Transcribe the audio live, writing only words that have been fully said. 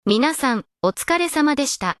皆さん、お疲れ様で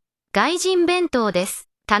した。外人弁当です。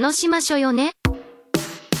楽しましょよね。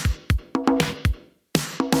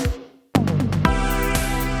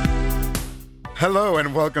Hello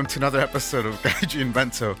and welcome to another episode of Gaijin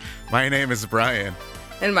Bento. My name is Brian.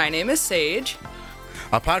 And my name is Sage.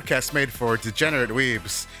 A podcast made for degenerate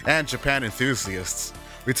weebs and Japan enthusiasts.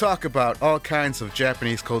 We talk about all kinds of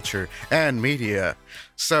Japanese culture and media.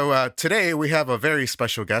 So today we have a very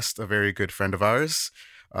special guest, a very good friend of ours.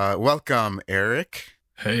 Welcome, Eric.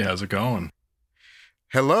 Hey, how's it going?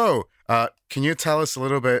 Hello. Can you tell us a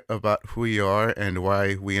little bit about who you are and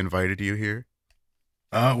why we invited you here?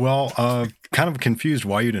 Kind of confused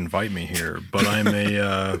why you'd invite me here, but I'm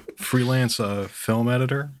a freelance film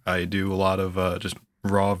editor. I do a lot of just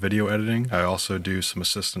raw video editing. I also do some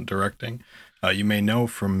assistant directing. You may know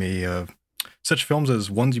from me such films as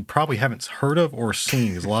ones you probably haven't heard of or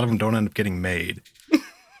seen, because a lot of them don't end up getting made.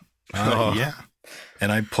 Yeah.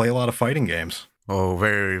 And I play a lot of fighting games. Oh,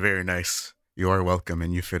 very, very nice. You are welcome,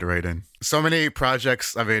 and you fit right in. So many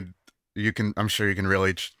projects. I mean, I'm sure you can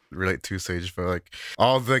relate to Sage, but like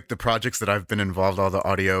all the projects that I've been involved, all the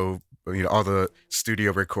audio, all the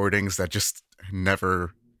studio recordings that just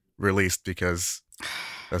never released because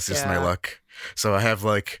that's just my luck. So I have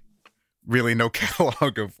like really no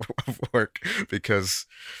catalog of work because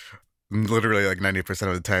literally like 90%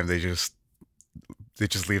 of the time they just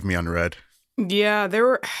leave me unread. Yeah, there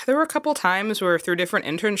were a couple times where through different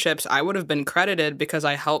internships I would have been credited because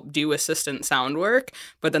I helped do assistant sound work,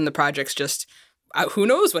 but then the projects just who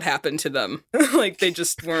knows what happened to them? Like they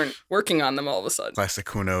just weren't working on them all of a sudden. Classic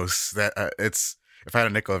who knows. That it's if I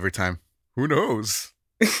had a nickel every time. Who knows?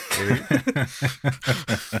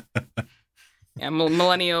 Yeah,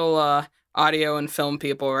 millennial audio and film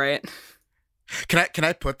people, right? Can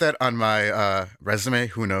I put that on my resume?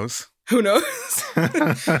 Who knows? Who knows?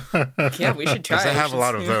 Yeah, we should try. I have a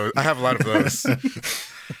lot of those.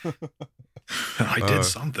 I did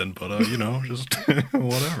something, but just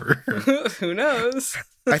whatever. Who knows?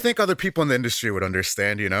 I think other people in the industry would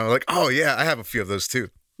understand. Like, oh yeah, I have a few of those too.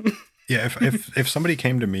 Yeah, if somebody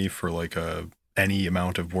came to me for like any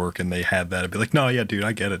amount of work and they had that, I'd be like, no, yeah, dude,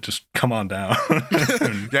 I get it. Just come on down.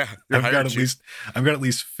 Yeah, I've got at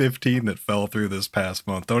least 15 that fell through this past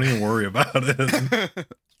month. Don't even worry about it.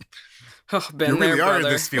 Oh, you really are in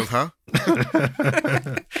this field, huh?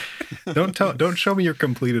 Don't show me your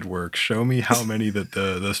completed work. Show me how many that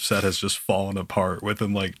the set has just fallen apart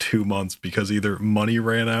within like 2 months because either money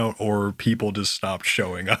ran out or people just stopped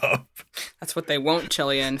showing up. That's what they won't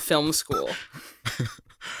tell you in film school.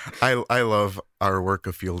 I love our work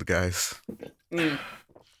of field guys. Me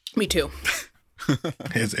too.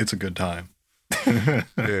 It's a good time.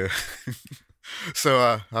 Yeah.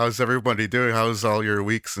 So, how's everybody doing? How's all your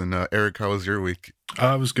weeks? And Eric, how was your week?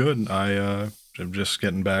 It was good. I'm just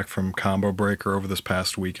getting back from Combo Breaker over this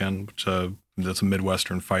past weekend, which that's a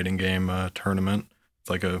Midwestern fighting game tournament. It's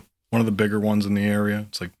like one of the bigger ones in the area.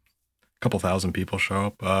 It's like a couple thousand people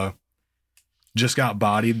show up. Just got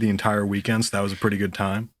bodied the entire weekend, so that was a pretty good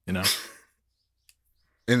time, In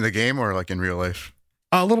the game or like in real life?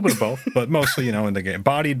 A little bit of both, but mostly, in the game.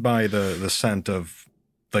 Bodied by the scent of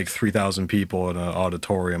like 3,000 people in an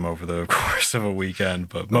auditorium over the course of a weekend,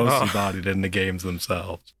 but mostly bodied in the games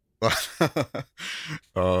themselves.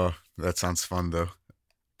 Oh, that sounds fun though.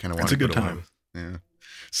 Kind of want. It's a good time. Yeah.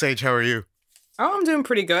 Sage, how are you? Oh, I'm doing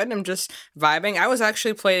pretty good. I'm just vibing. I was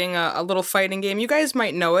actually playing a little fighting game. You guys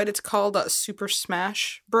might know it. It's called Super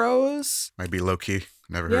Smash Bros. Might be low key.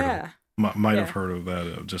 Never heard of it. Might have heard of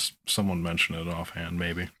that. Just someone mentioned it offhand,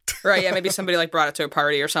 maybe. Right, yeah, maybe somebody like brought it to a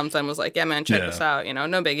party or something, was like, yeah, man, check this out,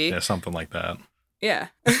 no biggie. Yeah, something like that. Yeah.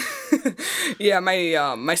 Yeah,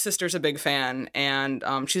 my sister's a big fan, and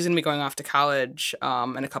she's going to be going off to college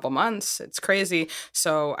in a couple months. It's crazy.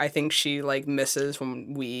 So I think she like misses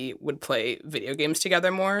when we would play video games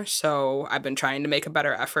together more. So I've been trying to make a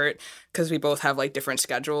better effort because we both have like different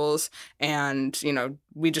schedules, and,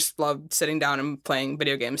 we just love sitting down and playing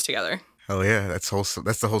video games together. Hell yeah, that's wholesome.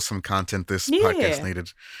 That's the wholesome content this podcast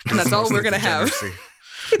needed. And that's all we're going to have.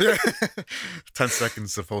 10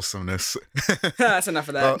 seconds of wholesomeness. That's enough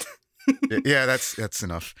of that. Yeah, that's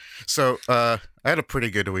enough. So I had a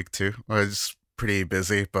pretty good week too. I was pretty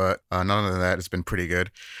busy, but none of that has been pretty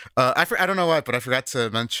good. I don't know why, but I forgot to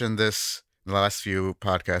mention this in the last few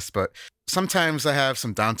podcasts, but sometimes I have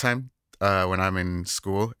some downtime when I'm in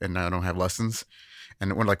school and I don't have lessons.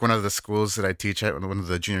 And when one of the schools that I teach at, one of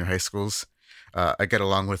the junior high schools, I get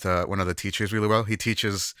along with one of the teachers really well. He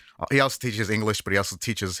also teaches English, but he also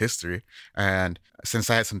teaches history. And since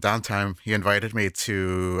I had some downtime, he invited me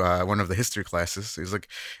to one of the history classes. He's like,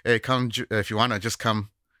 hey, come, if you want to just come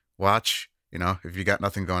watch if you got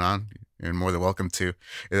nothing going on, you're more than welcome to.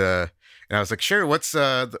 And I was like, sure. What's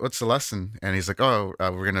the lesson? And he's like, oh,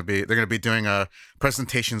 they're gonna be doing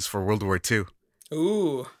presentations for World War II.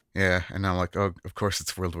 Ooh. Yeah, and I'm like, oh, of course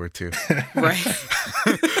it's World War II. Right.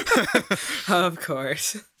 Of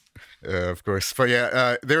course. Of course. But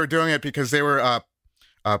yeah, they were doing it because they were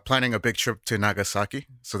planning a big trip to Nagasaki,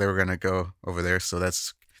 so they were gonna go over there. So that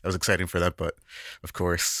was exciting for them. But of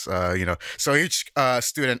course, so each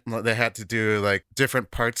student, they had to do like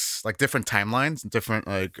different parts, like different timelines, different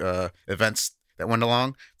like events that went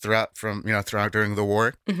along throughout during the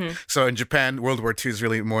war. Mm-hmm. So in Japan, World War II is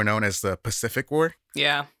really more known as the Pacific War.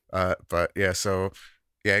 Yeah. But yeah, so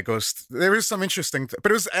yeah, it goes. There was some interesting,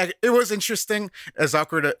 but it was interesting. As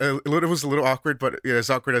awkward, it was a little awkward, but as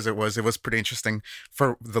awkward as it was pretty interesting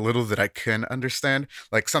for the little that I can understand.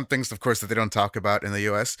 Like some things, of course, that they don't talk about in the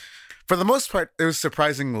U.S. For the most part, it was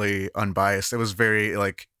surprisingly unbiased. It was very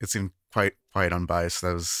it seemed quite unbiased.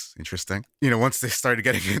 That was interesting. Once they started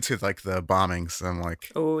getting into like the bombings, I'm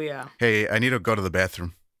like, oh yeah, hey, I need to go to the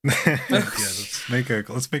bathroom. Yeah, let's make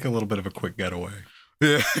a little bit of a quick getaway.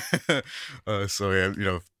 Yeah. So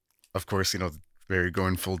yeah, of course, very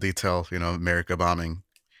going full detail, America bombing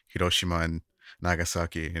Hiroshima and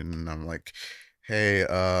Nagasaki, and I'm like, hey,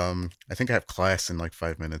 I think I have class in like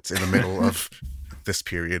 5 minutes in the middle of this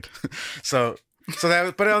period. So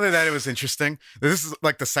but other than that, it was interesting. This is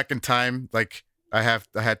like the second time like I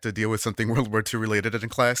had to deal with something World War II related in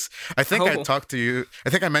class. I think I talked to you. I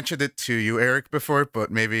think I mentioned it to you, Eric, before,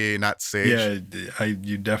 but maybe not Sage. Yeah,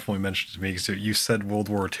 you definitely mentioned it to me because you said World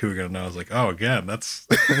War II again, and I was like, oh, again, that's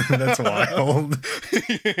wild.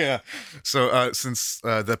 Yeah. So since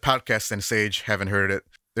the podcast and Sage haven't heard it,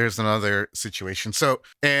 there's another situation. So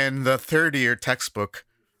in the third year textbook,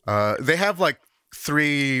 they have like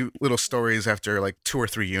 3 little stories after like 2 or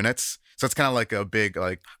 3 units. So it's kind of like a big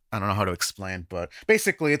like. I don't know how to explain, but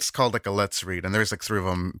basically it's called like a let's read, and there's like 3 of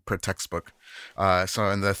them per textbook. So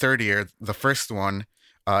in the third year, the first one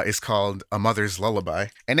is called A Mother's Lullaby,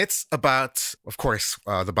 and it's about, of course,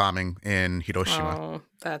 the bombing in Hiroshima. Oh,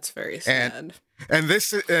 that's very sad.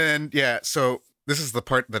 So this is the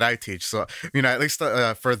part that I teach. So, at least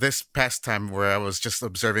for this past time where I was just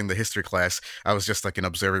observing the history class, I was just like an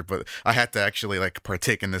observer, but I had to actually like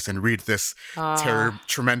partake in this and read this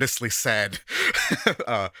tremendously sad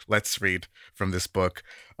let's read from this book.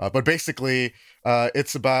 But basically,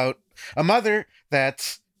 it's about a mother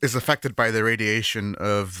that is affected by the radiation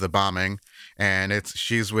of the bombing, and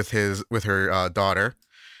she's with her daughter,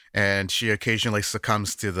 and she occasionally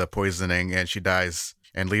succumbs to the poisoning and she dies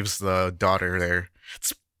and leaves the daughter there.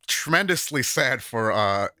 It's tremendously sad for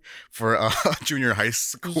a junior high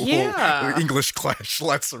school English class.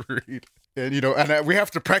 Let's read, and we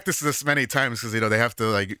have to practice this many times because they have to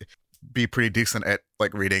like be pretty decent at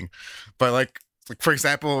like reading, but like for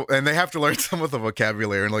example, and they have to learn some of the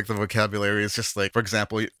vocabulary, and like the vocabulary is just like, for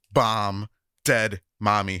example, bomb, dead,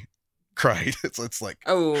 mommy, cried. It's like,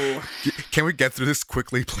 oh, can we get through this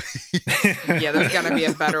quickly, please? Yeah, there's gotta be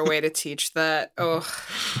a better way to teach that. Oh,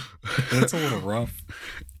 that's a little rough.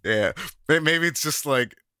 Yeah, maybe it's just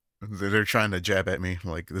like they're trying to jab at me.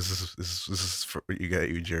 Like this is for what you got,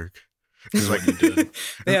 you jerk. This is what you did.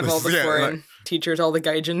 They have all the foreign teachers, all the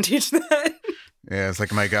gaijin teach that. Yeah, it's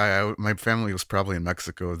like my family was probably in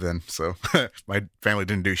Mexico then, so my family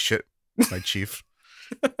didn't do shit. My chief.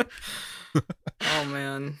 Oh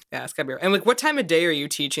man, yeah, it's gotta be. And like, what time of day are you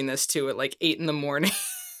teaching this to? At like 8 a.m?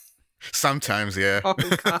 Sometimes, yeah. Oh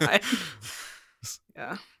god.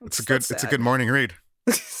 Yeah, it's a good morning read.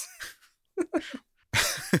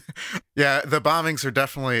 Yeah, the bombings are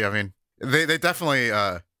definitely. I mean, they definitely.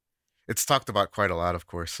 It's talked about quite a lot, of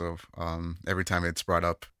course. So every time it's brought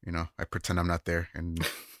up, I pretend I'm not there and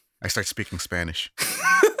I start speaking Spanish.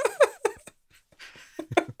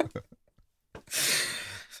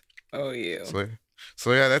 Oh, you.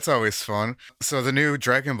 So yeah, that's always fun. So the new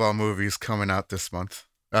Dragon Ball movie is coming out this month.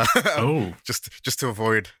 Just to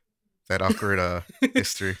avoid that awkward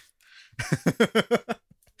history.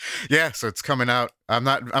 Yeah, so it's coming out. I'm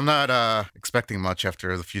not expecting much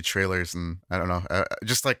after the few trailers, and I don't know.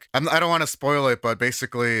 Just like I don't want to spoil it, but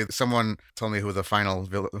basically, someone told me who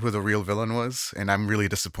the real villain was, and I'm really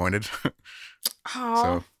disappointed. Oh.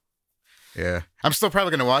 So, yeah, I'm still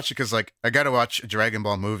probably gonna watch it because like I gotta watch a Dragon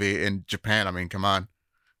Ball movie in Japan. I mean, come on.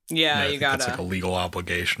 Yeah, you gotta. It's like a legal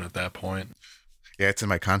obligation at that point. Yeah, it's in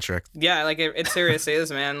my contract. Yeah, like it seriously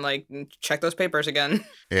is, man. Like, check those papers again.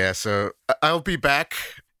 Yeah, so I'll be back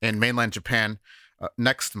in mainland Japan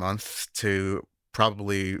next month to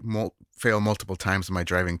probably fail multiple times in my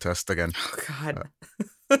driving test again. Oh God.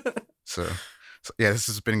 So So, yeah, this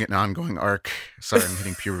has been an ongoing arc. Sorry, I'm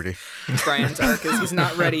hitting puberty. Brian's arc is he's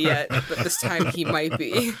not ready yet, but this time he might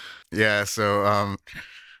be. Yeah, so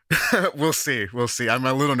we'll see. We'll see. I'm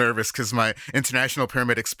a little nervous because my international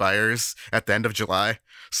permit expires at the end of July.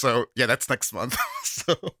 So yeah, that's next month.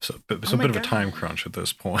 so It's a bit of a time crunch at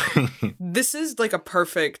this point. This is like a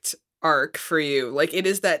perfect arc for you. Like it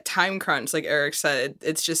is that time crunch, like Eric said.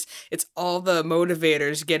 It's all the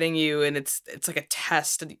motivators getting you, and it's like a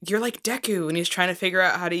test. You're like Deku, and he's trying to figure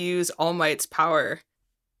out how to use All Might's power.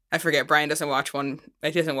 I forget. Brian doesn't watch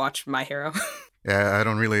He doesn't watch My Hero. yeah, I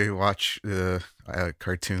don't really watch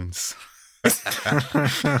cartoons.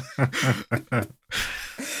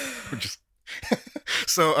 Just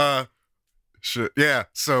so yeah,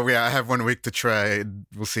 so yeah, I have 1 week to try.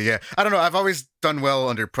 We'll see. Yeah, I don't know. I've always done well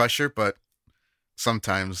under pressure, but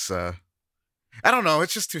sometimes I don't know.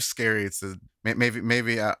 It's just too scary. It's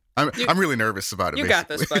maybe I'm really nervous about it. You got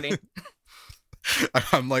this, buddy.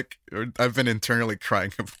 I'm like, I've been internally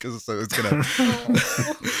crying because it's gonna.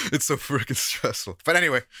 It's so freaking stressful. But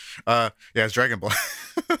anyway, it's Dragon Ball.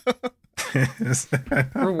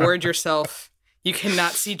 Reward yourself. You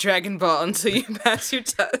cannot see Dragon Ball until you pass your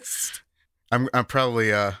test. I'm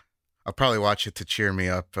probably I'll probably watch it to cheer me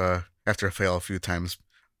up after I fail a few times.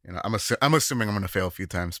 You know, I'm assuming I'm gonna fail a few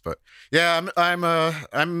times, but yeah,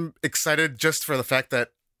 I'm excited just for the fact that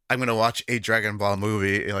I'm gonna watch a Dragon Ball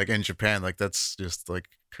movie like in Japan. Like that's just like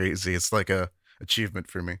crazy. It's like a achievement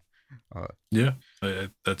for me. Yeah,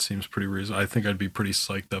 that seems pretty reasonable. I think I'd be pretty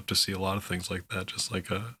psyched up to see a lot of things like that. Just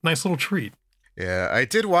like a nice little treat. Yeah, I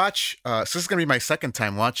did watch. So this is gonna be my second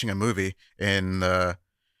time watching a movie in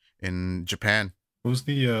Japan. What was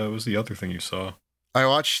the other thing you saw? I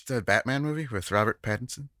watched the Batman movie with Robert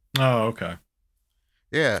Pattinson. Oh, okay.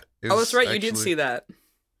 Yeah. That's right. You did see that.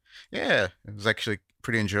 Yeah, it was actually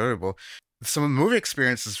pretty enjoyable. Some of the movie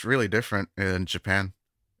experience is really different in Japan,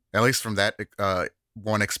 at least from that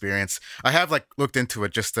one experience. I have like looked into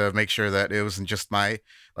it just to make sure that it wasn't just me,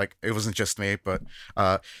 but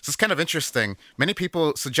so it's kind of interesting. Many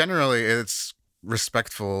people, so generally it's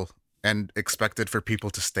respectful and expected for people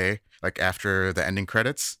to stay like after the ending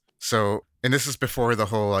credits. So, and this is before the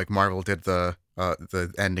whole like Marvel did the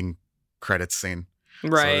ending credits scene.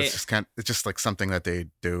 Right. So it's just like something that they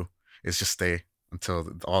do is just stay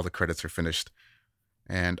until all the credits are finished.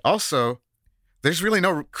 And also, there's really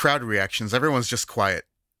no crowd reactions. Everyone's just quiet.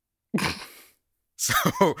 So,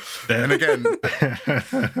 and again,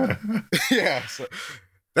 yeah, so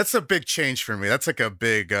that's a big change for me. That's like a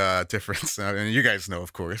big difference. I mean, you guys know,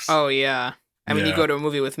 of course. Oh, yeah. I mean, you go to a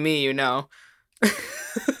movie with me, you know.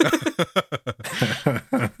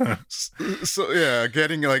 So, yeah,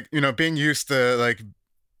 getting like, being used to like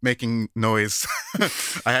making noise.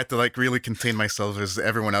 I had to like really contain myself as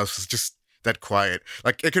everyone else was just that quiet.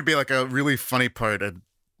 Like it could be like a really funny part and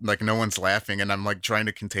like no one's laughing and I'm like trying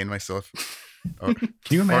to contain myself. Can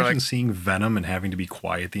you imagine seeing Venom and having to be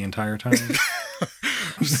quiet the entire time?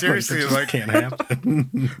 Seriously, like can't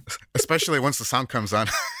happen. Especially once the sound comes on.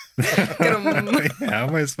 How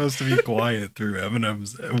am I supposed to be quiet through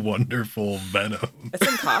Eminem's wonderful Venom? It's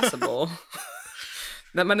impossible.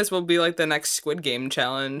 That might as well be like the next Squid Game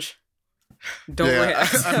challenge. Don't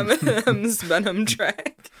react to Eminem's Venom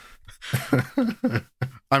track.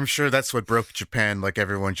 I'm sure that's what broke Japan. Like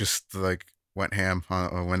everyone just like went ham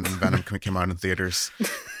when Venom came out in theaters.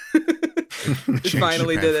 It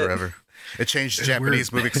finally Japan did it forever. It changed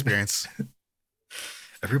Japanese movie experience.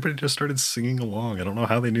 Everybody just started singing along. I don't know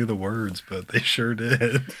how they knew the words, but they sure did.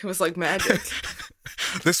 It was like magic.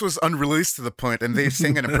 This was unreleased to the point, and they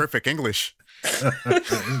sang in a perfect English.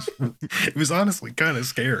 It was honestly kind of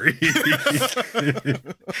scary.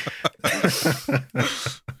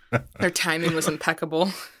 Their timing was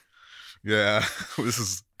impeccable. Yeah, this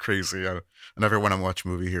is crazy. I never want to watch a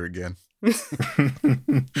movie here again.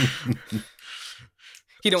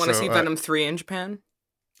 You don't want to see Venom 3 in Japan?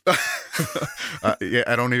 Yeah,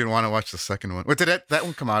 I don't even want to watch the second one. Wait, did that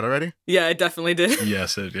one come out already? Yeah, it definitely did.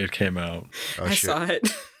 Yes, it came out. Oh, I saw it.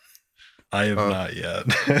 I have not yet.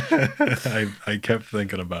 I kept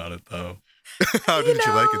thinking about it though. How did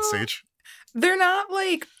you like it, Sage? They're not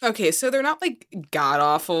like, okay, so they're not like god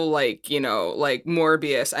awful, like, like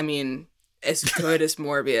Morbius. I mean, as good as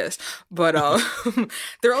Morbius, but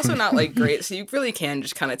they're also not like great. So you really can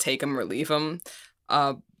just kind of take them or leave them.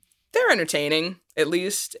 They're entertaining, at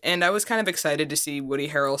least. And I was kind of excited to see Woody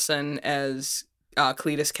Harrelson as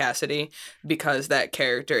Cletus Cassidy, because that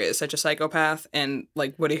character is such a psychopath, and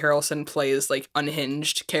like Woody Harrelson plays like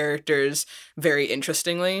unhinged characters very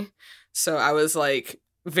interestingly. So I was like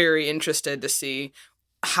very interested to see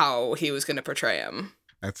how he was going to portray him.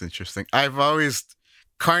 That's interesting. I've always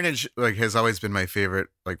Carnage like has always been my favorite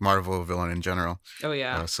like Marvel villain in general. Oh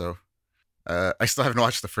yeah. I still haven't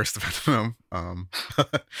watched the first Venom. One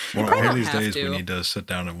probably of these don't have days to. we need to sit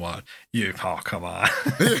down and watch. Oh, come on.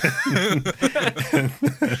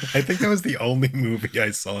 I think that was the only movie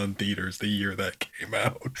I saw in theaters the year that came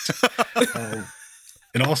out.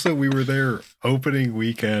 And also, we were there opening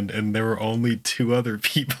weekend, and there were only 2 other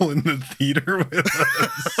people in the theater with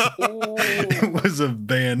us. It was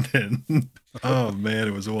abandoned. Oh, man,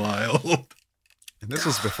 it was wild. And this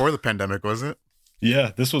was before the pandemic, was it?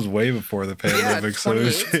 Yeah, this was way before the pandemic, so it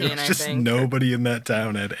was 2018, I just think. nobody in that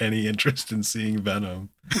town had any interest in seeing Venom.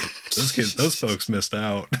 Those folks missed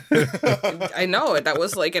out. I know that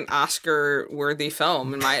was like an Oscar-worthy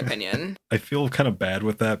film, in my opinion. I feel kind of bad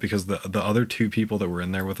with that because the other 2 people that were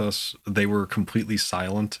in there with us, they were completely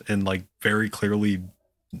silent and like very clearly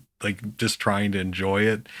like just trying to enjoy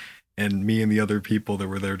it. And me and the other people that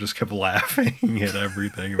were there just kept laughing at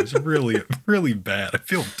everything. It was really, really bad. I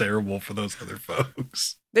feel terrible for those other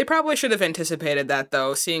folks. They probably should have anticipated that,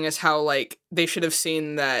 though, seeing as how, like, they should have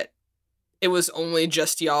seen that it was only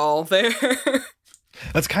just y'all there.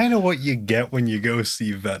 That's kind of what you get when you go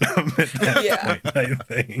see Venom at that Yeah. point, I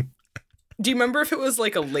think. Do you remember if it was,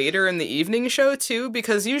 like, a later in the evening show, too?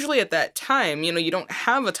 Because usually at that time, you don't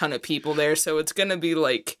have a ton of people there, so it's gonna be,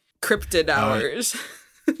 like, cryptid hours.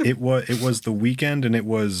 It was the weekend, and it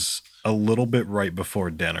was a little bit right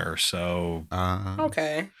before dinner, so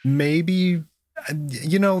Okay. maybe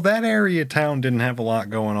that area of town didn't have a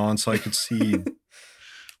lot going on, so I could see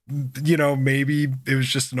maybe it was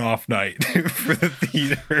just an off night for the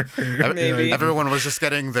theater. Maybe. Everyone was just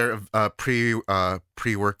getting their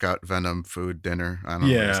pre-workout Venom food dinner. I don't know.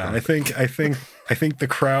 Yeah, I think the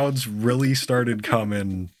crowds really started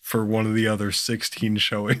coming for one of the other 16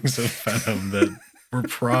 showings of Venom that were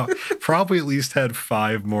probably at least had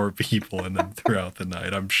 5 more people in them throughout the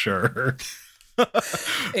night, I'm sure.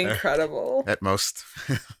 Incredible. At most.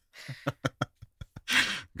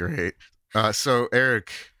 Great. So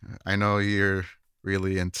Eric, I know you're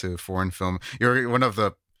really into foreign film. You're one of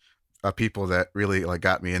the people that really like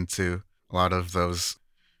got me into a lot of those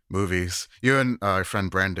movies. You and our friend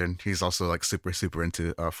Brandon, he's also like super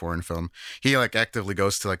into foreign film. He like actively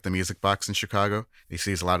goes to like the Music Box in Chicago. He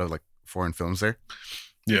sees a lot of like foreign films there.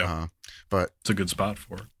 Yeah, but it's a good spot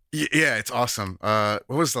for it. Yeah, it's awesome. What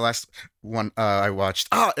was the last one I watched?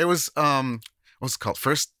 It was what's it called?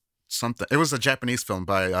 First something. It was a Japanese film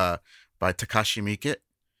by Takashi Miike.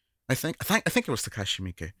 I think it was Takashi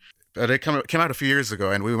Miike. It came out a few years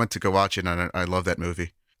ago, and we went to go watch it, and I love that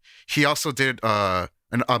movie. He also did a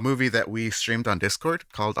movie that we streamed on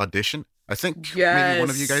Discord called Audition. I think maybe one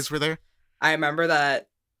of you guys were there. I remember that.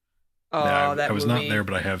 Oh, yeah, that I was movie. not there,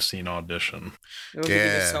 but I have seen Audition. It would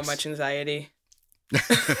give me so much anxiety.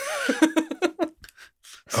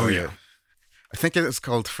 Oh yeah. I think it was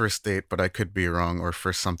called First Date, but I could be wrong, or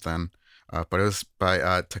First Something. But it was by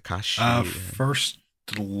Takashi. First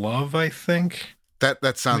Love, I think.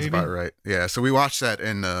 That sounds maybe? about right. Yeah. So we watched that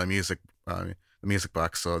in the music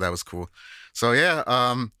box, so that was cool. So yeah,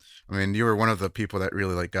 I mean, you were one of the people that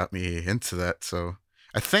really like got me into that. So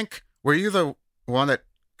I think were you the one that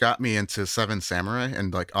got me into Seven Samurai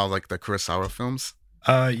and like all like the Kurosawa films?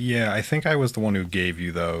 Yeah, I think I was the one who gave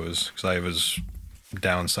you those because I was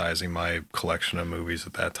downsizing my collection of movies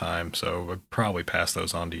at that time, so I'd probably pass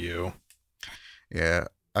those on to you. Yeah,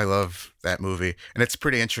 I love that movie, and it's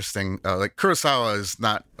pretty interesting. Like Kurosawa is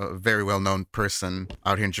not a very well-known person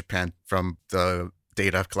out here in Japan from the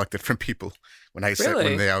data I've collected from people. When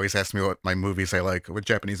when they always ask me what my movies I like, what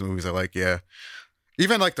Japanese movies I like, yeah.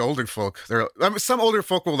 Even like the older folk, some older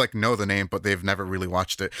folk will like know the name, but they've never really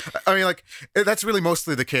watched it. I mean, like that's really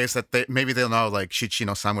mostly the case that they'll know like Shichi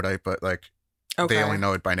no Samurai, but like they only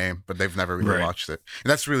know it by name, but they've never really watched it. And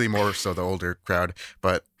that's really more so the older crowd.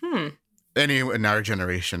 But any in our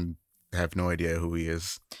generation have no idea who he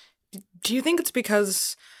is. Do you think it's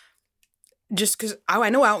because I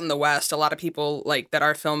know out in the West, a lot of people like that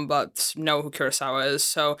are film buffs know who Kurosawa is.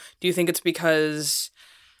 So do you think it's because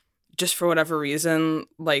just for whatever reason,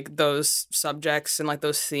 like those subjects and like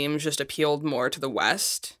those themes just appealed more to the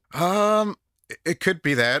West? It could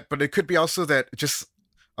be that, but it could be also that just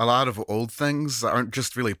a lot of old things aren't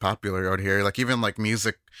just really popular out here. Like even like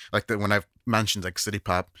music, like when I've mentioned like city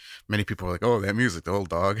pop, many people are like, "Oh, that music, the old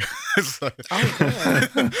dog." Like,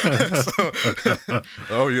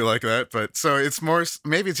 oh, you like that? But so it's more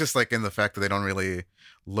maybe it's just like in the fact that they don't really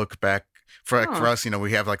look back. For us,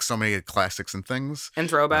 we have like so many classics and things and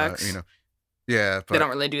throwbacks. Yeah, but they don't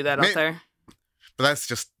really do that out there. But that's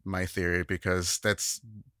just my theory because that's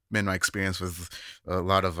been my experience with a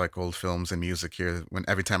lot of like old films and music here. When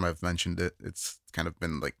every time I've mentioned it, it's kind of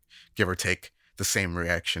been like give or take the same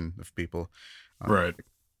reaction of people. Right.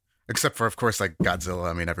 Except for, of course, like Godzilla.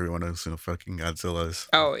 I mean, everyone knows who fucking Godzilla is.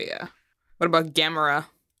 Oh, yeah. What about Gamera?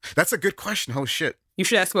 That's a good question. Oh, shit. You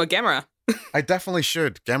should ask about Gamera. I definitely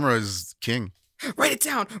should. Gamera is king. Write it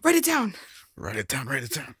down. Write it down. Write it down. Write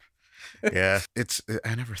it down. Yeah,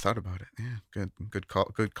 I never thought about it. Yeah, good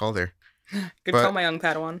call there. Good call, my young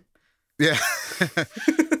Padawan. Yeah.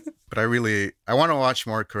 But I want to watch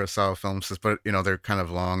more Kurosawa films, but, you know, they're kind of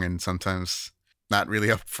long and sometimes not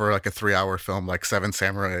really up for like a 3-hour film like Seven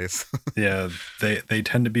Samurais. Yeah, they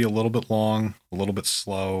tend to be a little bit long, a little bit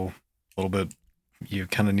slow, a little bit. You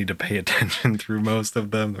kind of need to pay attention through most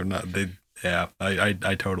of them. They're not. Yeah,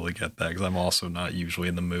 I totally get that because I'm also not usually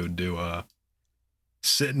in the mood to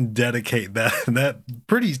sit and dedicate that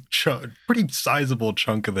pretty sizable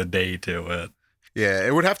chunk of the day to it. Yeah,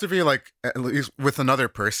 it would have to be like at least with another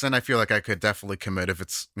person. I feel like I could definitely commit if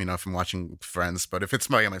it's, you know, if I'm watching friends. But if it's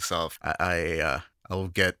by myself, I'll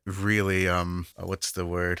get really what's the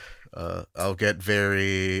word? I'll get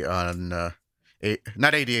very on not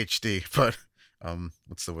ADHD, but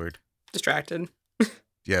what's the word? Distracted.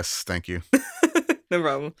 Yes, thank you. No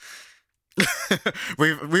problem.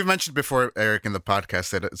 We've mentioned before, Eric, in the podcast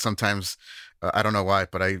that sometimes I don't know why,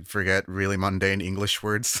 but I forget really mundane English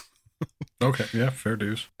words. Okay, yeah, fair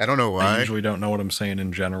dues. I don't know why. I usually don't know what I'm saying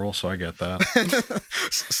in general, so I get that.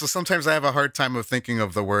 So sometimes I have a hard time of thinking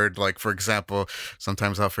of the word. Like, for example,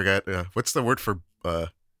 sometimes I'll forget what's the word for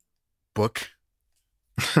book.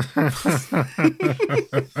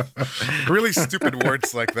 Really stupid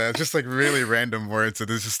words like that, just like really random words that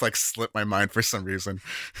just like slip my mind for some reason.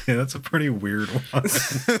 Yeah, that's a pretty weird one.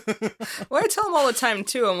 Well, I tell them all the time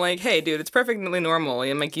too. I'm like, hey, dude, it's perfectly normal.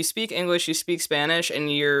 I'm like, you speak English, you speak Spanish,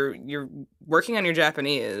 and you're working on your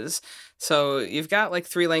Japanese, so you've got like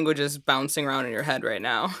 3 languages bouncing around in your head right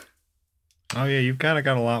now. Oh yeah, you've kind of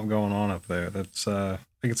got a lot going on up there. That's I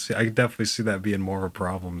can definitely see that being more of a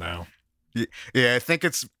problem now. Yeah, I think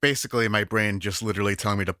it's basically my brain just literally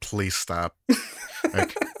telling me to please stop.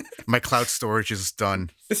 Like, my cloud storage is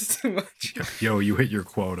done. This is too much. Yo, you hit your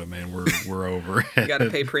quota, man. We're over. You gotta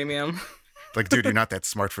pay premium. Like, dude, you're not that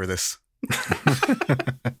smart for this.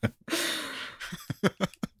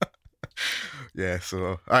 Yeah,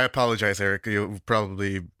 so I apologize, Eric. You'll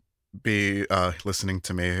probably be listening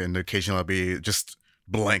to me, and occasionally I'll be just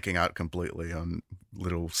blanking out completely on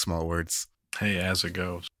little small words. Hey, as it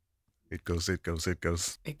goes. It goes. It goes.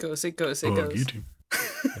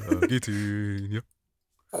 You too. Yep.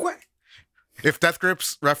 What? If Death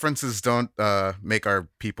Grips references don't make our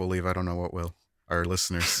people leave, I don't know what will. Our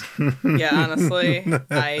listeners. Yeah, honestly,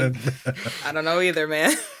 I don't know either,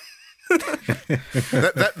 man.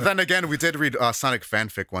 Then again, we did read Sonic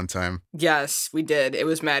fanfic one time. Yes, we did. It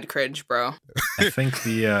was mad cringe, bro. I think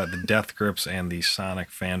the Death Grips and the Sonic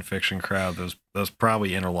fan fiction crowd, those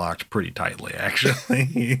probably interlocked pretty tightly,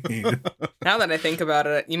 actually. Now that I think about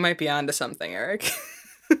it, you might be onto something, Eric.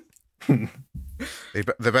 They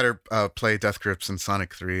better play Death Grips in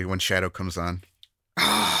Sonic 3 when Shadow comes on.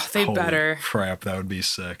 Oh, they Holy better. Crap, that would be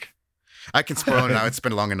sick. I can spoil it now. It's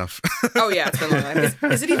been long enough. Oh yeah, it's been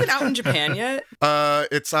long. Is it even out in Japan yet?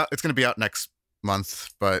 It's gonna be out next month,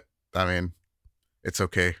 but I mean, it's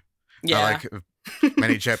okay. Yeah. I like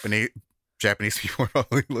many Japanese people are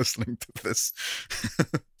probably listening to this.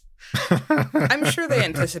 I'm sure they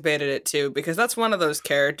anticipated it too, because that's one of those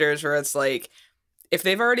characters where it's like, if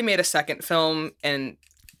they've already made a second film and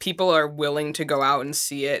people are willing to go out and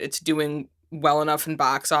see it, it's doing well enough in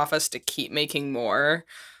box office to keep making more,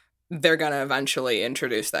 they're going to eventually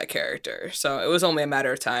introduce that character. So it was only a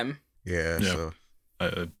matter of time. Yeah. Yeah. So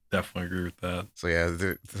I definitely agree with that. So yeah,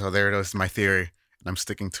 so there it is, my theory, and I'm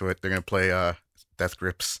sticking to it. They're gonna play Death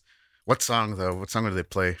Grips. What song though? What song do they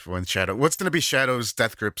play for when Shadow? What's gonna be Shadow's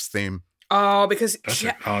Death Grips theme? Oh, because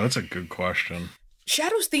That's a good question.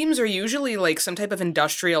 Shadow's themes are usually like some type of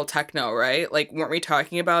industrial techno, right? Like, weren't we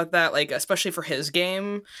talking about that? Like, especially for his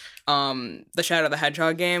game, the Shadow the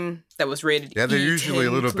Hedgehog game that was rated. Yeah, they're E usually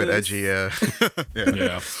a little bit 10+. edgy. Yeah.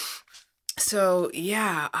 Yeah. So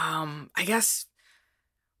yeah, I guess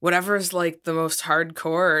whatever's like the most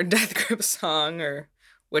hardcore Death Grip song, or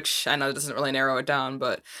which I know doesn't really narrow it down,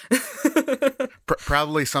 but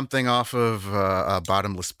Probably something off of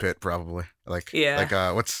Bottomless Pit, probably. Like, Yeah. Like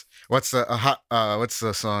what's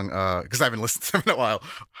the song? Because I haven't listened to them in a while.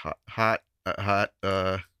 Hot.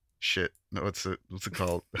 shit. No, what's it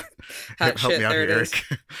called? Hot Help shit, me out there here, it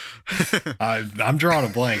is. Eric. I'm drawing a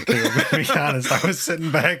blank too, to be honest. I was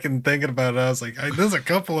sitting back and thinking about it. I was like, there's a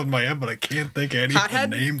couple in my head, but I can't think of any of the Hothead?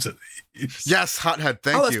 names of these. Yes, Hothead.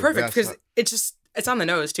 Thank you. Oh, that's perfect Yes, because it's on the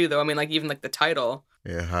nose too, though. I mean, like even like the title.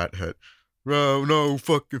 yeah, Hothead. Bro, no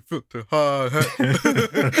fucking filter, Hothead.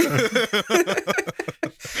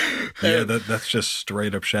 Yeah, that's just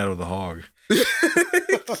straight up Shadow the Hog.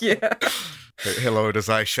 Yeah. Hello, does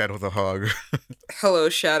I Shadow the Hog? Hello,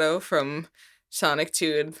 Shadow from Sonic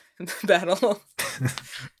 2 Battle.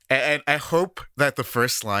 And I hope that the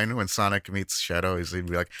first line when Sonic meets Shadow is he'd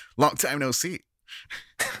be like, "Long time no see."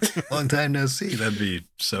 Long time no see. That'd be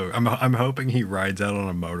so. I'm hoping he rides out on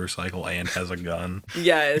a motorcycle and has a gun.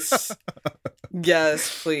 Yes.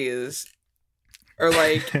 Yes, please. Or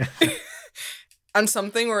like on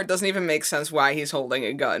something where it doesn't even make sense why he's holding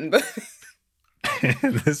a gun, but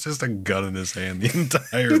There's just a gun in his hand the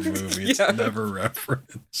entire movie. It's Yeah. never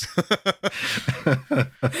referenced.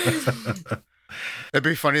 It'd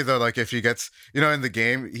be funny though, like if he gets, in the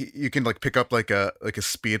game, you can like pick up like a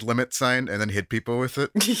speed limit sign and then hit people with it.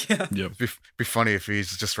 yeah. Yep. Be funny if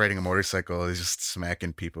he's just riding a motorcycle, he's just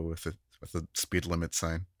smacking people with it with a speed limit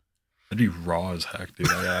sign. That'd be raw as heck, dude.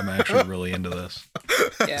 I'm actually really into this.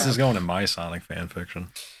 This Yeah. is going in my Sonic fan fiction.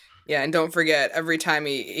 Yeah, and don't forget every time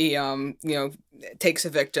he takes a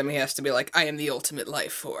victim, he has to be like, "I am the ultimate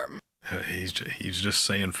life form." He's just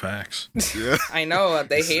saying facts. Yeah. I know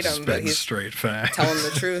they hate him, but Spitting he's straight facts. telling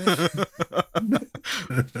the truth.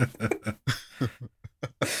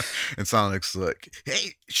 And Sonic's like,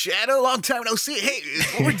 "Hey, Shadow, long time no see. Hey,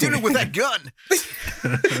 what we're doing with that gun?"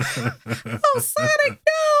 Oh, Sonic,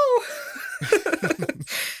 no!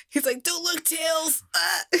 He's like, "Don't look, Tails."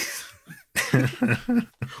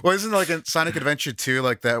 Well, isn't like in Sonic Adventure 2,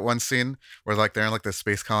 like that one scene where like they're in like the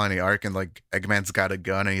space colony arc and like Eggman's got a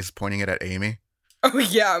gun and he's pointing it at Amy? Oh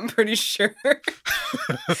yeah, I'm pretty sure.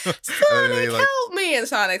 Sonic, they, like- help me! And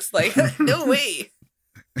Sonic's like, "No way!"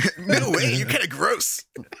 No way, you're kind of gross.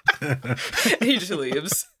 And he just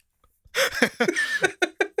leaves.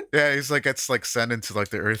 Yeah, he's like gets like sent into like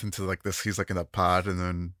the Earth into like this. He's like in a pod,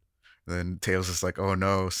 and then Tails is like, "Oh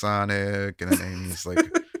no, Sonic," and then Amy's like,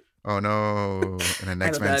 "Oh no," and then I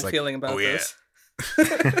have a X-Man's bad like, feeling about "Oh yeah." this.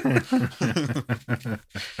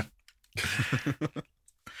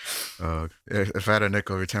 If I had a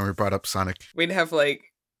nickel every time we brought up Sonic, We'd have like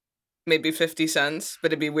maybe 50 cents, but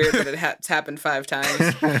it'd be weird that it's happened 5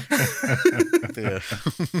 times. yeah,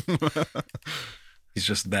 He's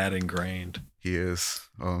just that ingrained. he is.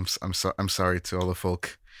 Oh, I'm sorry to all the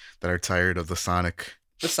folk that are tired of the Sonic.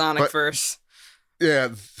 The Sonic But- verse. Yeah,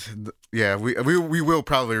 we will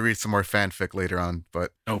probably read some more fanfic later on,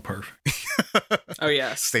 but Oh, perfect. Oh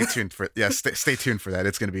yes. stay tuned for stay tuned for that.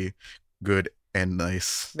 It's gonna be good and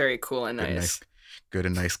nice. Very cool and nice. Good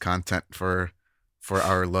and nice content for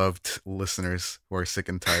our loved listeners who are sick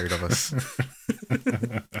and tired of us.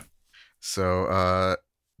 So,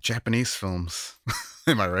 Japanese films.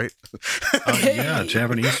 Am I right? Yeah,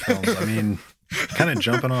 Japanese films. I mean, kind of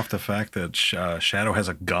jumping off the fact that Shadow has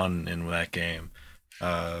a gun in that game.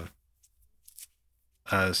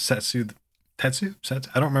 Tetsu?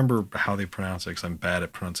 I don't remember how they pronounce it because I'm bad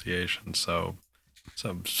at pronunciation. So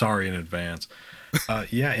I'm sorry in advance.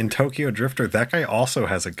 Yeah, in Tokyo Drifter, that guy also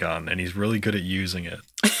has a gun, and he's really good at using it.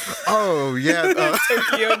 Oh yeah,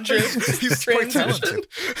 Tokyo Drift he's quite transition. talented.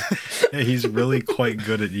 Yeah, he's really quite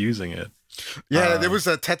good at using it. Yeah, there was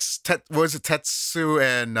a Tetsu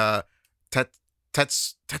and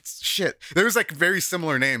shit. There was like very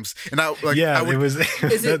similar names, and I would, it was.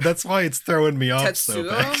 Is it That's why it's throwing me off so Tetsuo?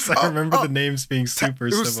 bad. 'Cause I remember the names being super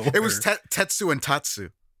similar. It was Tetsu and Tatsu.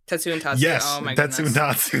 Tetsu and Tatsu. Yes, Oh my Tetsu and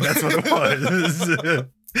goodness. Tatsu. That's what it was.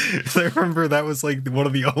 I remember that was like one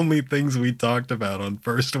of the only things we talked about on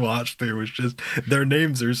first watch through was just their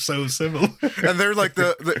names are so similar. And they're like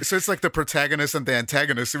so it's like the protagonist and the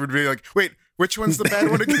antagonist. It would be like, wait, which one's the bad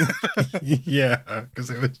one again? Yeah, because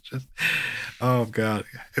it was just, oh god,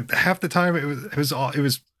 half the time it was.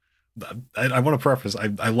 I want to preface,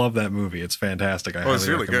 I love that movie. It's fantastic. I it's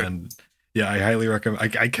highly really good. recommend. Yeah, I highly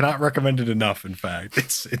recommend. I cannot recommend it enough. In fact,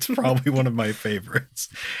 it's probably one of my favorites.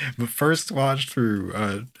 But first watch through,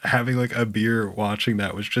 having like a beer watching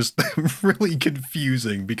that was just really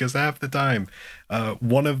confusing because half the time,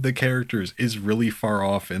 one of the characters is really far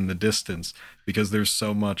off in the distance because there's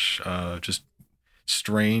so much just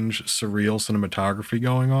strange, surreal cinematography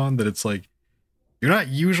going on that it's like you're not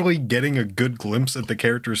usually getting a good glimpse at the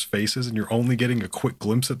characters' faces and you're only getting a quick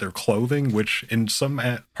glimpse at their clothing, which in some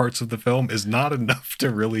parts of the film is not enough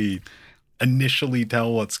to really initially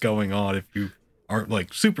tell what's going on if you aren't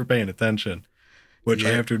like super paying attention. which I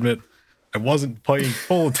Yeah. have to admit, I wasn't paying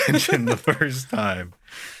full attention the first time.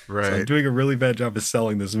 So I'm Right. doing a really bad job of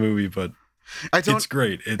selling this movie, but I don't. it's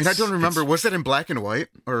great. And I don't remember. Was it in black and white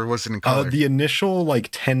or was it in color? The initial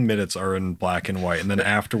 10 minutes are in black and white, and then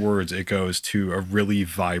afterwards it goes to a really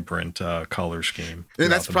vibrant color scheme.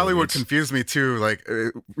 And that's throughout the probably movie. what confused me too. Like,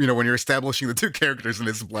 when you're establishing the two characters and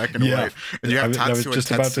it's black and white, and you have I was Tatsu and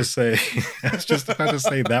just about to Tetsu. say, I was just about to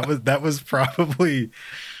say that was probably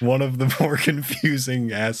one of the more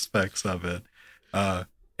confusing aspects of it. And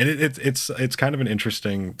it's kind of an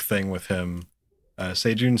interesting thing with him.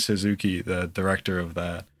 Seijun Suzuki, the director of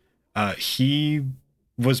that, he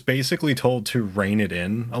was basically told to rein it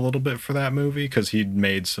in a little bit for that movie because he'd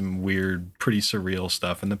made some weird, pretty surreal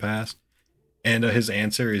stuff in the past. And his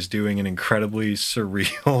answer is doing an incredibly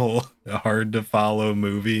surreal, hard to follow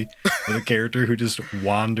movie with a character who just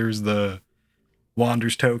wanders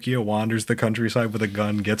Tokyo, wanders the countryside with a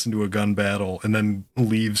gun, gets into a gun battle, and then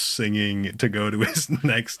leaves singing to go to his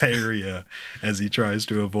next area as he tries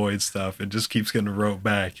to avoid stuff and just keeps getting roped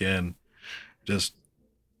back in. Just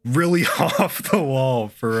really off the wall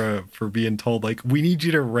for being told, we need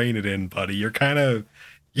you to rein it in, buddy. You're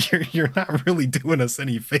not really doing us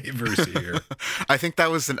any favors here. I think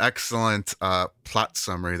that was an excellent plot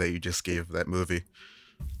summary that you just gave of that movie.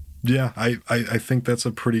 Yeah, I think that's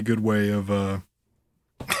a pretty good way of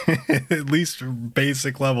at least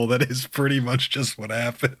basic level, that is pretty much just what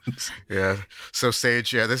happens. Yeah. So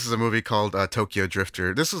Sage, this is a movie called Tokyo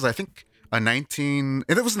Drifter. This was, I think, and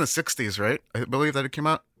it was in the 60s, right? I believe that it came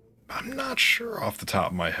out. I'm not sure off the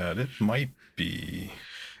top of my head. It might be.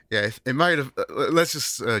 Yeah, it might have. Let's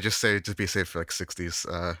just say, to be safe,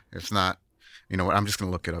 60s. If not, you know what? I'm just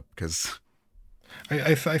gonna look it up because.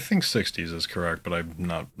 I think 60s is correct, but I'm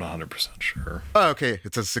not 100% sure. Oh, okay.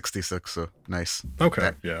 It says 66, so nice.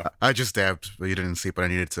 Okay, yeah. I just dabbed, but you didn't see, but I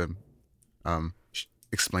needed to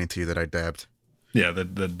explain to you that I dabbed. Yeah, the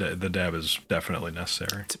dab is definitely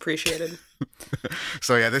necessary. It's appreciated.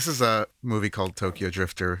 So yeah, this is a movie called Tokyo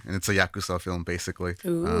Drifter, and it's a Yakuza film, basically.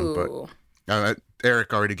 Ooh. But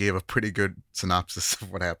Eric already gave a pretty good synopsis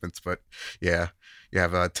of what happens, but yeah, you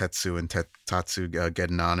have Tetsu and Tatsu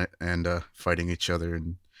getting on it and fighting each other,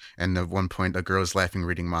 and at one point a girl is laughing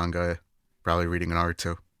reading manga, probably reading an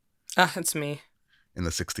Naruto Ah, it's me. in the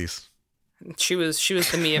 60s. She was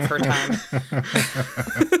the me of her time.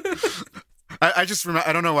 I just remember,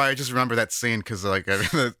 I don't know why, I just remember that scene because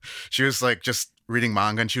she was just reading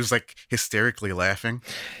manga and she was hysterically laughing.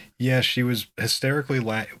 Yeah, she was hysterically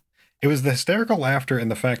It was the hysterical laughter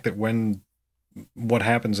and the fact that when what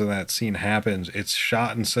happens in that scene happens, it's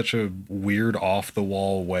shot in such a weird off the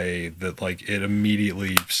wall way that it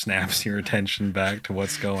immediately snaps your attention back to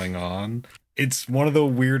what's going on. It's one of the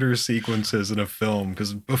weirder sequences in a film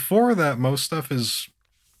because before that, most stuff is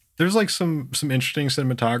there's some interesting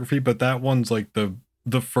cinematography, but that one's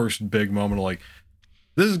the first big moment of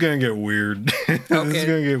this is gonna get weird. This is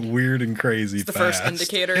gonna get weird and crazy. It's the fast. first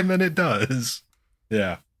indicator. And then it does.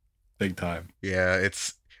 Yeah. Big time. Yeah,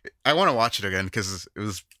 I want to watch it again because it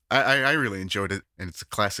was I really enjoyed it and it's a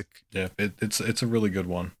classic. Yeah, it's a really good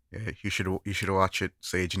one. Yeah, you should watch it,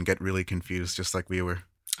 Sage, and get really confused just like we were.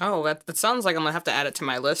 Oh, that sounds like I'm gonna have to add it to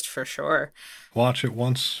my list for sure. Watch it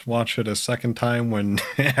once, watch it a second time when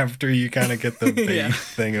after you kind of get the base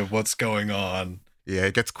thing of what's going on. Yeah,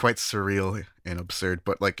 it gets quite surreal and absurd,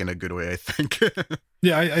 but in a good way, I think.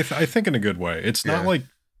 Yeah, I think in a good way. It's not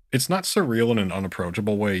it's not surreal in an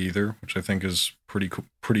unapproachable way either, which I think is pretty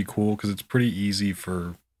cool because it's pretty easy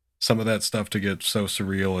for some of that stuff to get so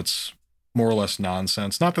surreal. It's more or less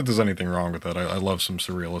nonsense. Not that there's anything wrong with that. I love some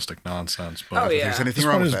surrealistic nonsense, but Oh, yeah. If there's anything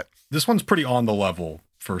wrong with that. This one's pretty on the level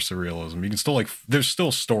for surrealism. You can still there's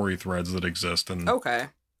still story threads that exist and Okay.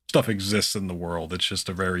 stuff exists in the world. It's just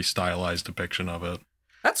a very stylized depiction of it.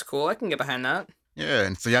 That's cool. I can get behind that. Yeah,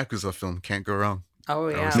 and it's a Yakuza film. Can't go wrong. Oh,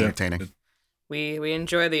 That yeah. was entertaining. We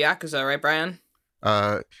enjoy the Yakuza, right, Brian?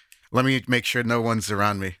 Let me make sure no one's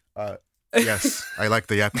around me. Yes, I like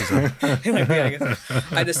the Yakuza.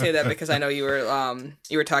 I just say that because I know you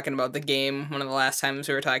were talking about the game one of the last times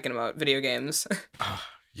we were talking about video games.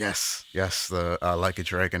 Yes, the Like a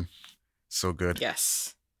Dragon. So good.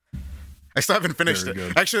 Yes. I still haven't finished Very it.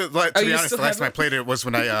 good. Actually, to be you honest, still the last time I haven't? played it was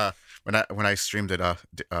when I streamed it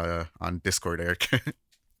on Discord, Eric.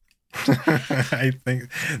 I think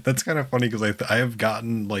that's kind of funny because I have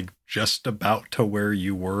gotten just about to where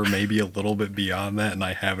you were, maybe a little bit beyond that, and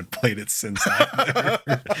I haven't played it since either.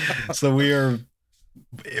 So we are,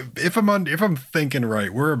 if I'm thinking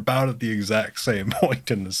right, we're about at the exact same point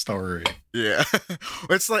in the story. Yeah,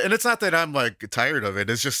 and it's not that I'm tired of it.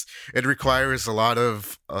 It's just it requires a lot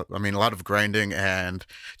of grinding and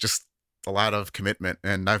just a lot of commitment,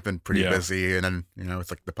 and I've been pretty Yeah. busy, and then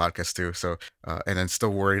it's like the podcast too. So and then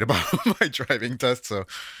still worried about my driving test, so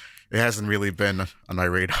it hasn't really been on my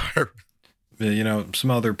radar. Yeah,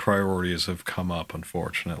 some other priorities have come up,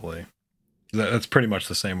 unfortunately. That's pretty much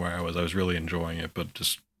the same way I was. I was really enjoying it, but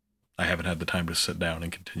just I haven't had the time to sit down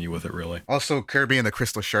and continue with it, really. Also, Kirby and the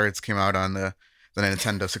Crystal Shards came out on the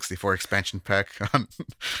Nintendo 64 expansion pack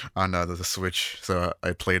on the Switch, so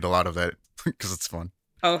I played a lot of that because it's fun.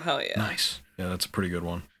 Oh, hell yeah. Nice. Yeah, that's a pretty good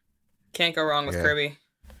one. Can't go wrong with Yeah. Kirby.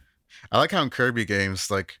 I like how in Kirby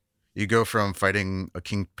games, like, you go from fighting a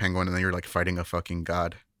king penguin and then you're like fighting a fucking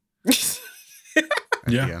god at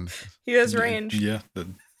Yeah. the end. He has range. Yeah.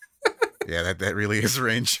 Yeah, that really is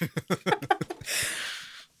range.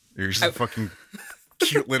 You're just a fucking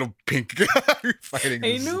cute little pink guy fighting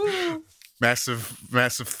I this know.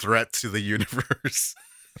 massive threat to the universe.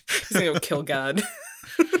 He's gonna go kill God.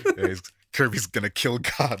 Yeah, Kirby's gonna kill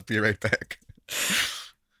God. Be right back.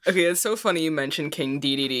 Okay, it's so funny you mentioned King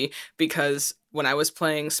DDD because when I was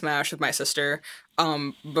playing Smash with my sister,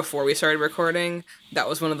 before we started recording, that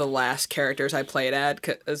was one of the last characters I played at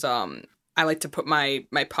because I like to put my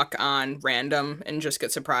puck on random and just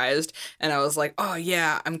get surprised, and I was like, oh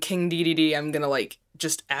yeah, I'm King DDD. I'm gonna like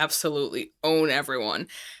just absolutely own everyone,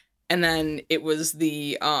 and then it was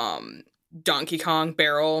the Donkey Kong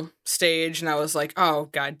barrel stage, and I was like, oh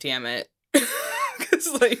god damn it, because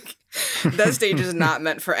like. That stage is not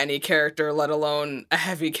meant for any character, let alone a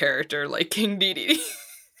heavy character like King Dedede.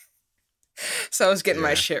 So I was getting my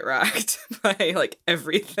Yeah. shit rocked by like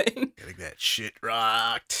everything. Getting that shit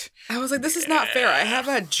rocked. I was like, this is not fair. I have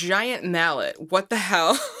a giant mallet. What the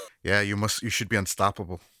hell? Yeah, you should be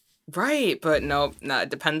unstoppable. Right, but no, it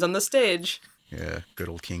depends on the stage. Yeah, good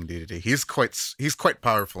old King Dedede. He's quite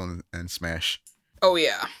powerful in Smash. Oh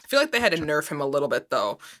yeah. I feel like they had to nerf him a little bit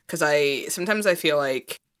though, because sometimes I feel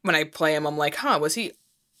like when I play him, I'm like, huh, did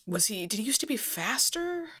he used to be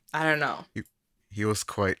faster? I don't know. He was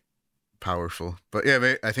quite powerful. But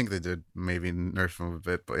yeah, I think they did maybe nerf him a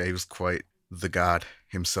bit, but yeah, he was quite the god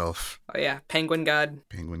himself. Oh yeah, Penguin God.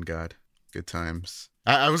 Penguin god. Good times.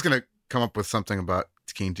 I was going to come up with something about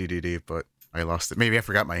King DDD, but I lost it. Maybe I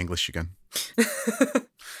forgot my English again.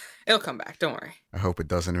 It'll come back, don't worry. I hope it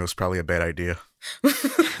doesn't. It was probably a bad idea.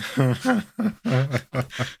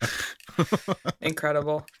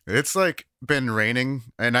 Incredible. It's like been raining,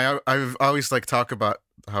 and I've always like talk about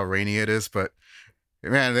how rainy it is, but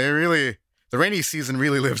man, the rainy season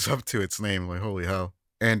really lives up to its name. Like holy hell!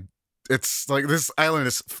 And it's like this island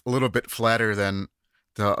is a little bit flatter than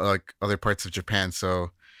the like other parts of Japan,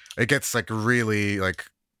 so it gets like really like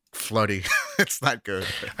floody. It's not good.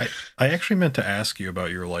 I actually meant to ask you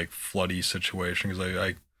about your like floody situation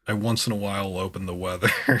because I once in a while open the weather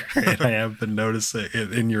and I have been noticing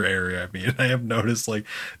it in your area. I mean, I have noticed like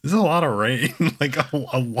there's a lot of rain, like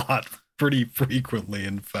a lot, pretty frequently.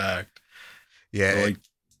 In fact, Yeah, so, like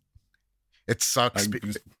it sucks.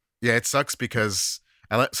 Yeah, it sucks because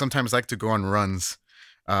I sometimes like to go on runs,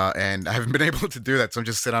 and I haven't been able to do that. So I'm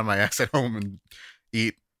just sit on my ass at home and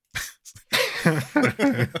eat.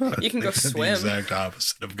 You can go swim. The exact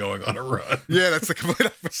opposite of going on a run. Yeah, that's the complete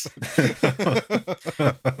opposite.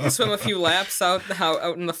 Swim a few laps out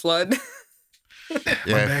in the flood. My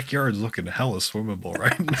Yeah, backyard's looking hella swimmable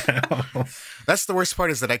right now. that's the worst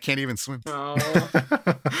part is that I can't even swim. Oh.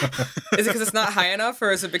 Is it because it's not high enough,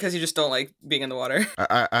 or is it because you just don't like being in the water?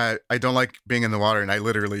 I don't like being in the water, and I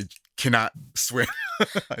literally cannot swim.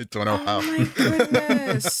 I don't know how. Oh my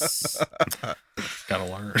goodness. Gotta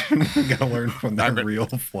learn when that real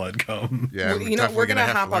flood comes. Yeah, Well, we're gonna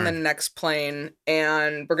have hop to on the learn. next plane,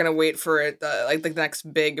 and we're gonna wait for it, like the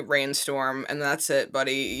next big rainstorm, and that's it,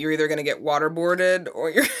 buddy. You're either gonna get waterboarded or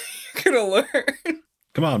you're gonna learn.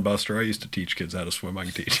 Come on, Buster. I used to teach kids how to swim. I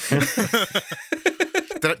can teach.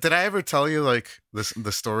 Did I ever tell you like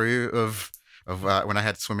the story of when I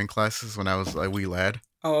had swimming classes when I was a wee lad?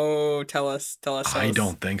 Oh, tell us. I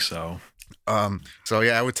don't think so. So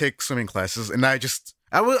yeah, I would take swimming classes, and I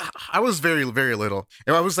was very, very little.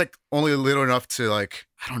 And I was like only little enough to like,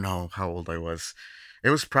 I don't know how old I was. It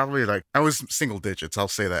was probably like, I was single digits. I'll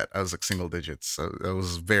say that. I was like single digits. So I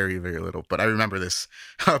was very, very little. But I remember this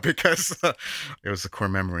because it was a core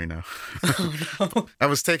memory now. Oh no. I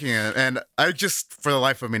was taking it, and I just, for the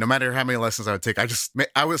life of me, no matter how many lessons I would take, I think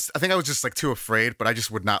I was just like too afraid, but I just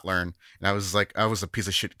would not learn. And I was a piece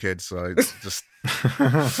of shit kid. So I just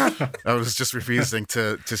I was just refusing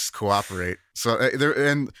to just cooperate. So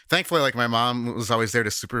and thankfully, like my mom was always there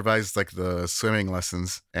to supervise like the swimming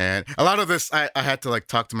lessons, and a lot of this I had to like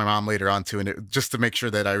talk to my mom later on too, and just to make sure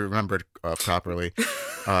that I remembered properly.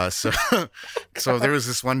 So so there was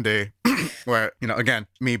this one day where again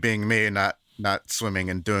me being me and not swimming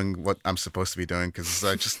and doing what I'm supposed to be doing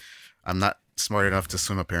because I'm not smart enough to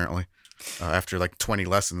swim apparently after like 20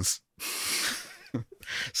 lessons.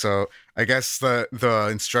 So I guess the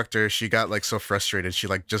instructor, she got like so frustrated, she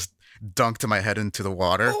like just dunked my head into the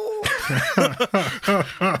water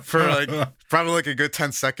for like probably like a good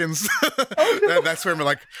 10 seconds. And that's where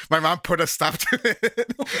my mom put a stop to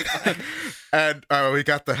it. And we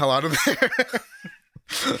got the hell out of there.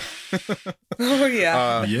 Oh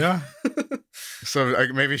yeah. Yeah. So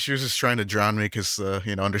maybe she was just trying to drown me because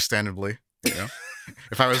understandably,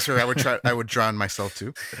 if I was her, I would drown myself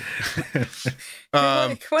too.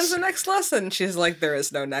 Like, when's the next lesson? She's like, there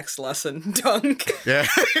is no next lesson, dunk. Yeah.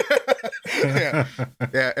 Yeah.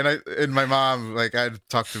 And my mom, like, I'd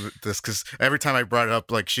talk to this because every time I brought it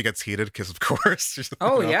up, like, she gets heated because, of course.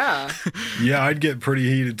 Yeah. Yeah, I'd get pretty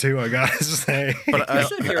heated too, I gotta say. But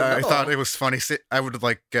Especially if you're I little. thought it was funny. I would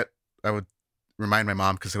remind my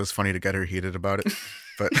mom because it was funny to get her heated about it.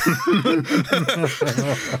 But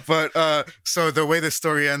so the way this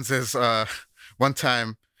story ends is one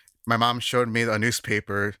time my mom showed me a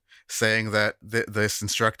newspaper saying that this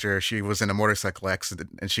instructor, she was in a motorcycle accident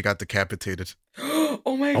and she got decapitated.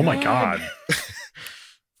 Oh my god. Oh my god.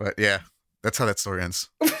 But yeah, that's how that story ends.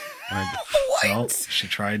 Well, she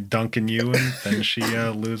tried dunking you and then she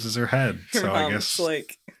loses her head. Your So I mom's guess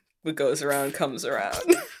like, what goes around comes around.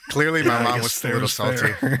 Clearly my I mom guess was a little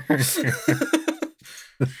salty. fair.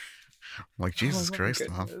 I'm like, Jesus Oh my Christ,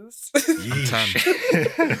 Mom. goodness.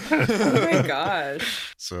 Oh my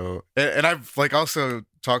gosh. So, and I've like also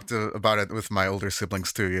talked about it with my older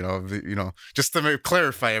siblings too, just to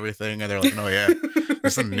clarify everything. And they're like, no, yeah,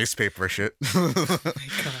 it's in the newspaper shit. Oh my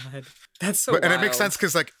god. That's so And it makes wild. sense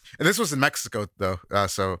because like, and this was in Mexico though.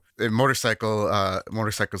 So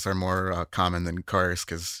motorcycles are more common than cars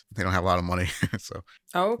because they don't have a lot of money. So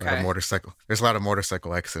Oh, a lot of okay. there's a lot of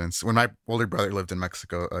motorcycle accidents. When my older brother lived in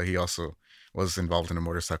Mexico, he also was involved in a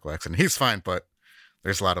motorcycle accident. He's fine, but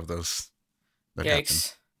there's a lot of those that happen.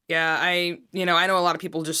 Yikes. Yeah, I know a lot of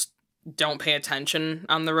people just don't pay attention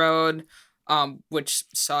on the road, which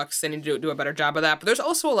sucks. They need to do a better job of that. But there's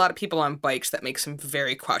also a lot of people on bikes that make some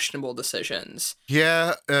very questionable decisions.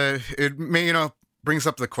 Yeah, it may brings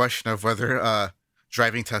up the question of whether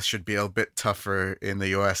driving tests should be a bit tougher in the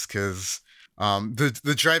U.S. because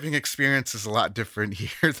the driving experience is a lot different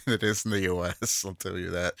here than it is in the U.S. I'll tell you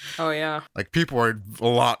that. Oh yeah. Like people are a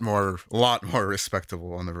lot more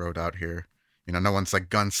respectable on the road out here. No one's like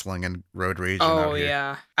gunslinging, road raging Oh out here.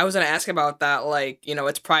 yeah. I was gonna ask about that. Like,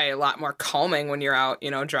 it's probably a lot more calming when you're out,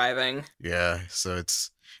 driving. Yeah, so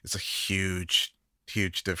it's a huge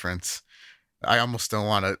difference. I almost don't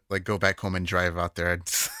want to like go back home and drive out there.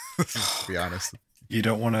 To be honest. You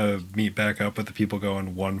don't want to meet back up with the people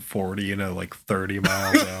going 140 in a like 30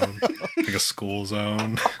 mile zone, like a school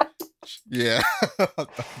zone. Yeah.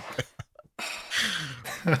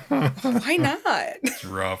 Why not? It's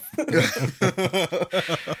rough. Dude,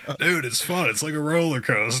 it's fun. It's like a roller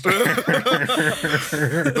coaster.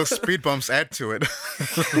 Those speed bumps add to it.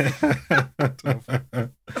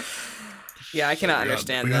 Yeah, I cannot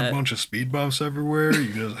understand we got a that. bunch of speed bumps everywher.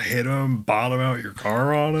 You just hit them, bottom out your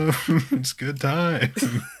car on them. It's a good time.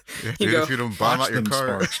 Yeah, You dude, go, if you don't bomb Watch out your them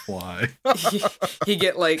car. sparks fly. You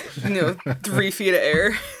get like 3 feet of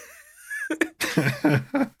air.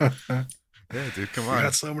 Yeah, dude, come We on.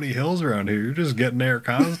 got so many hills around here. You're just getting there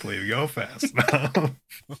constantly. You go fast enough.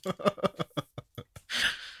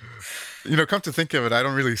 Come to think of it, I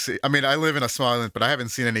don't really see. I mean, I live in a small island, but I haven't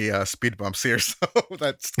seen any speed bumps here, so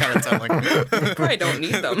that's kind of telling. Probably don't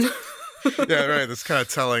need them. Yeah, right. That's kind of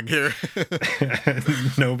telling here.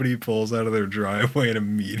 Nobody pulls out of their driveway and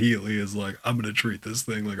immediately is like, I'm going to treat this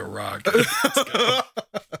thing like a rocket. Let's go.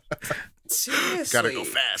 Seriously. Gotta go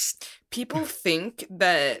fast. People think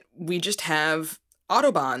that we just have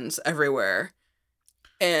Autobahns everywhere.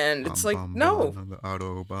 And it's like, no. On the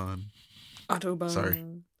Autobahn. Autobahn. Sorry.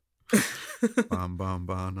 Bom, bom,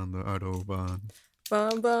 bom on the Autobahn.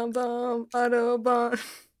 Bum, bum, bum, Autobahn.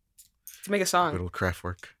 To make a song. Little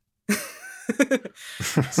Kraftwerk.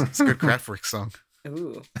 It's a good Kraftwerk song.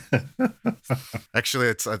 Ooh. Actually,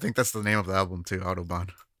 I think that's the name of the album too,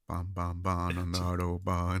 Autobahn. Bom, bom, bom on the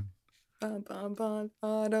Autobahn. Bum, bum, bum,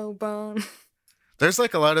 Autobahn. There's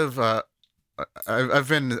like a lot of I've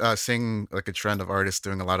been seeing like a trend of artists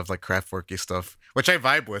doing a lot of like craftworky stuff, which I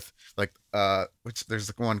vibe with. Like which there's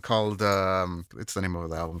like one called what's the name of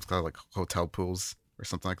the album? It's called like Hotel Pools or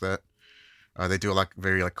something like that. They do a lot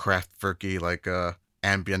very like craftworky like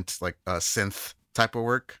ambient like synth type of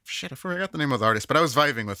work. Shit, I forgot the name of the artist, but I was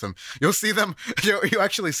vibing with them. You'll see them. You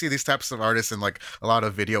actually see these types of artists in like a lot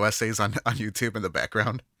of video essays on YouTube in the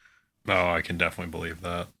background. Oh, I can definitely believe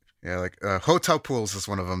that. Yeah, like Hotel Pools is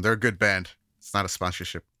one of them. They're a good band. It's not a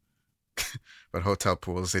sponsorship, but Hotel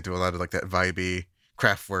Pools, they do a lot of like that vibey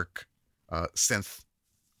craftwork, synth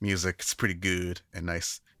music. It's pretty good and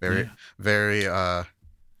nice. Very, very.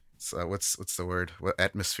 What's the word? What,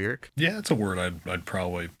 atmospheric? Yeah, it's a word I'd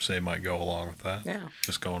probably say might go along with that. Yeah.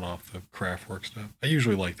 Just going off the craftwork stuff. I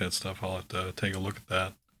usually like that stuff. I'll have to take a look at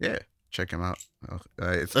that. Yeah, check him out.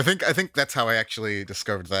 I think that's how I actually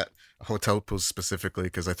discovered that Hotel Pools specifically,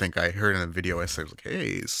 because I think I heard in a video essay. I was like,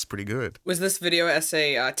 hey, this is pretty good. Was this video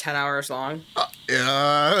essay 10 hours long?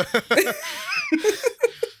 Yeah.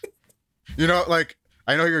 You know, like,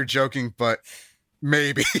 I know you're joking, but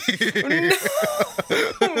maybe.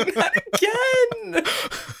 No, not again.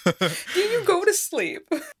 Do you go to sleep?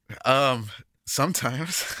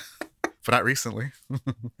 Sometimes, but not recently.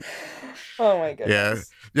 Oh my goodness.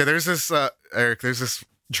 Yeah. There's this Eric. There's this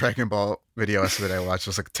Dragon Ball video essay that I watched.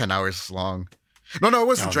 It was like 10 hours long. No, it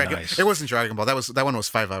wasn't Dragon. Nice. It wasn't Dragon Ball. That one was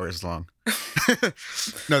 5 hours long.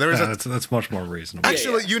 No, there was that's much more reasonable.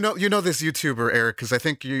 Actually, you know this YouTuber Eric, because I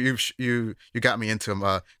think you got me into him.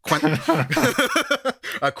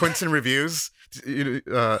 Quentin Reviews.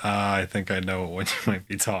 I think I know what you might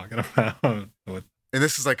be talking about. And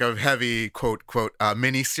this is like a heavy quote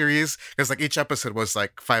mini series, because like each episode was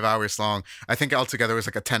like 5 hours long. I think altogether it was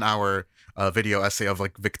like a 10-hour video essay of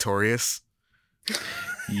like Victorious.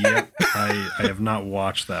 Yep, I have not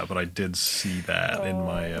watched that, but I did see that in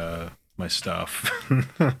my my stuff.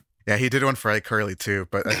 Yeah, he did one for iCarly too,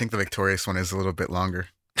 but I think the Victorious one is a little bit longer.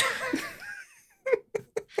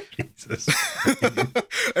 Jesus.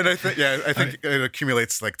 And I think it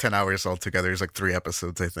accumulates like 10 hours altogether. It's like 3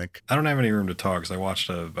 episodes, I think. I don't have any room to talk because I watched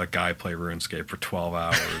a guy play RuneScape for 12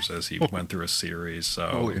 hours as he went through a series.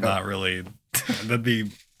 So not really. That'd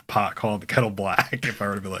be pot calling the kettle black if I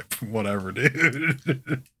were to be like, whatever,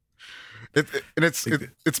 dude.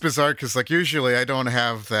 It's bizarre because like usually I don't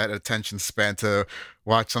have that attention span to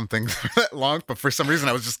watch something that long, but for some reason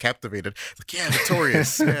I was just captivated. Like, yeah,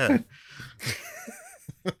 Victorious, yeah.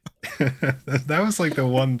 That was like the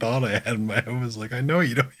one thought I had in my head. I was like, I know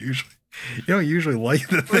you don't usually like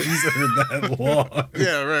the things that are that long.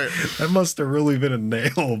 Yeah, right. That must have really been a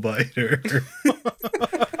nail biter.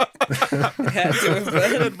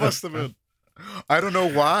 It must have been. I don't know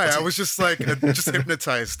why. I was just like just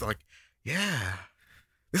hypnotized. Like, yeah,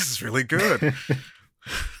 this is really good.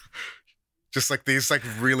 Just like these like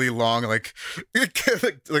really long like just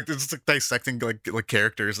like dissecting like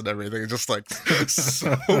characters and everything. Just like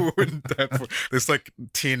so in depth. This like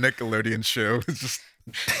teen Nickelodeon show. It's just,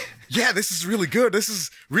 yeah, this is really good. This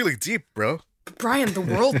is really deep, bro. Brian, the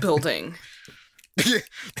world building. Yeah,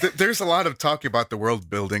 there's a lot of talk about the world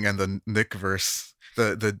building and the Nickverse,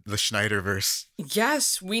 the Schneiderverse.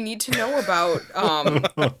 Yes, we need to know about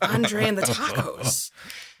Andre and the tacos.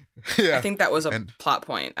 Yeah, I think that was a plot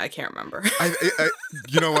point. I can't remember. I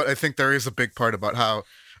you know what? I think there is a big part about how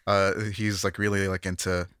he's like really like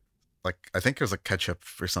into like I think it was like ketchup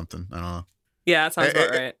or something. I don't know. Yeah, that sounds about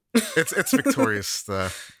right. It's Victorious.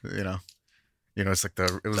 You know, it's like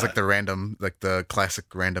like the random like the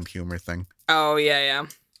classic random humor thing. Oh yeah.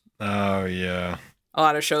 Oh yeah. A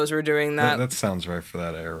lot of shows were doing that. That sounds right for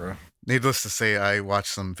that era. Needless to say, I watched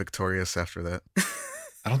some Victorious after that.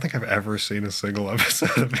 I don't think I've ever seen a single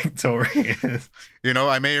episode of Victorious. You know,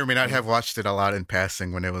 I may or may not have watched it a lot in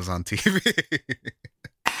passing when it was on TV.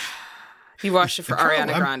 You watched it for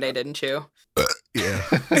Ariana Grande, didn't you? Yeah.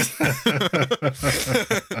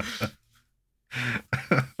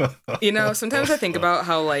 You know, sometimes I think about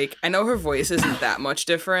how, like, I know her voice isn't that much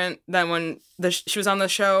different than when she was on the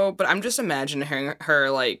show, but I'm just imagining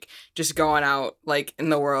her, like, just going out, like, in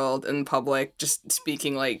the world, in public, just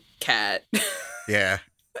speaking like Cat. Yeah.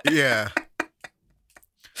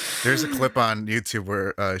 There's a clip on YouTube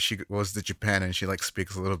where she goes to Japan and she, like,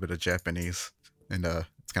 speaks a little bit of Japanese, and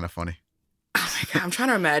it's kind of funny. Oh my god, I'm trying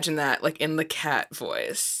to imagine that, like, in the Cat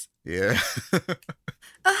voice. Yeah.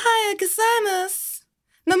 Ohio gozaimasu.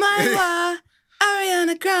 Namae wa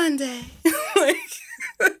Ariana Grande. Like,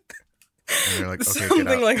 and you're like, okay, something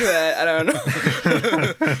get out. like that. I don't know.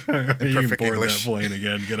 You can Perfect board English. that plane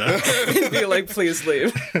again. Get out. Be like, please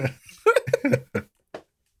leave.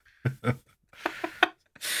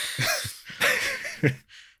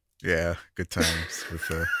 Yeah, good times with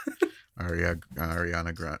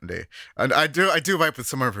Ariana Grande. And I do vibe with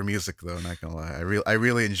some of her music though. Not gonna lie, I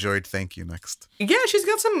really enjoyed Thank You Next. Yeah, she's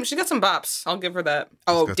got some bops. I'll give her that.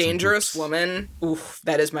 Oh, Dangerous Woman. Oof,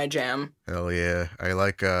 that is my jam. Hell yeah, I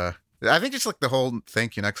like. I think just like the whole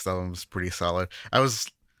Thank You Next album is pretty solid. I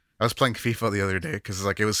was playing FIFA the other day because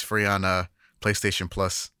like it was free on PlayStation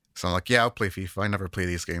Plus. So I'm like, yeah, I'll play FIFA. I never play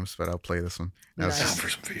these games, but I'll play this one. And I was Nice. just, For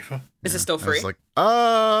some FIFA. Is it still I free? was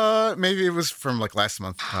like, maybe it was from like last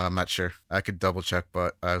month. I'm not sure. I could double check,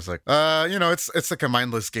 but I was like, it's like a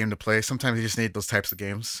mindless game to play. Sometimes you just need those types of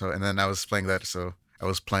games. So, and then I was playing that. So I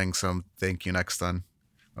was playing some Thank You Next on.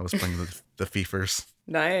 I was playing the FIFAs.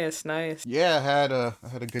 Nice. Yeah, I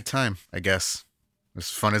had a good time, I guess. As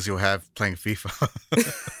fun as you'll have playing FIFA.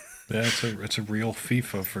 Yeah, it's a real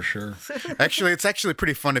FIFA for sure. Actually, it's actually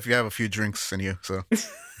pretty fun if you have a few drinks in you. So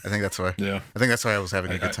I think that's why. Yeah. I think that's why I was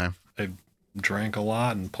having a good time. I drank a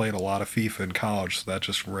lot and played a lot of FIFA in college, so that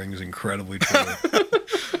just rings incredibly true.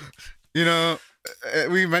 You know,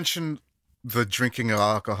 we mentioned the drinking of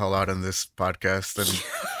alcohol out in this podcast,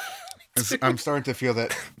 and I'm starting to feel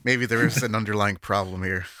that maybe there is an underlying problem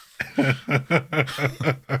here. There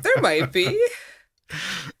might be.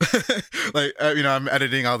 Like, I'm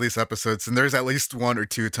editing all these episodes, and there's at least 1 or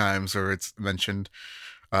 2 times where it's mentioned,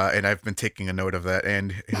 and I've been taking a note of that,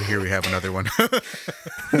 and here we have another one.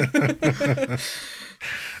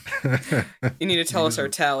 You need to tell us our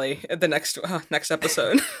tally at the next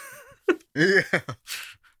episode.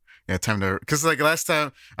 Yeah, time to, because like last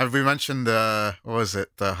time we mentioned what was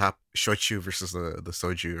it, the hop shochu versus the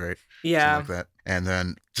soju, right? Yeah. Something like that, and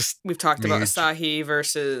then just We've talked about Asahi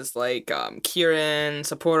versus like Kirin,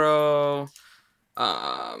 Sapporo.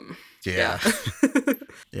 Yeah.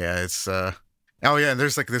 Yeah, it's oh yeah, and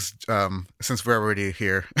there's like this since we're already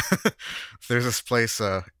here, there's this place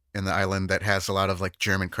in the island that has a lot of like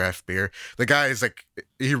German craft beer. The guy is like,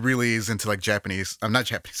 he really is into like Japanese, not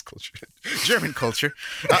Japanese culture, German culture.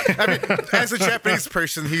 I mean, as a Japanese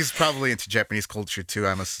person, he's probably into Japanese culture too,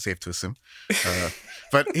 I'm safe to assume.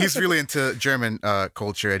 But he's really into German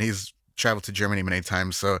culture, and he's traveled to Germany many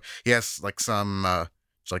times. So he has like some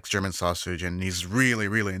like German sausage, and he's really,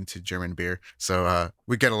 really into German beer. So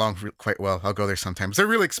we get along quite well. I'll go there sometimes. They're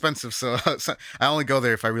really expensive, so I only go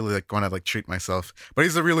there if I really like want to like treat myself. But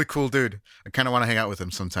he's a really cool dude. I kind of want to hang out with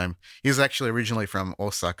him sometime. He's actually originally from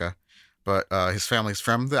Osaka, but his family's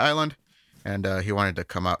from the island, and he wanted to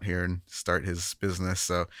come out here and start his business.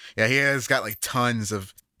 So yeah, he has got like tons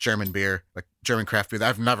of German beer, like German craft beer that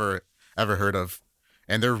I've never ever heard of,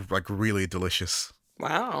 and they're like really delicious.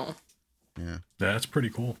 Wow. Yeah. That's pretty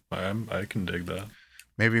cool. I can dig that.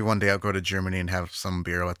 Maybe one day I'll go to Germany and have some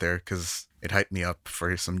beer out there, because it hyped me up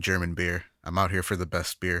for some German beer. I'm out here for the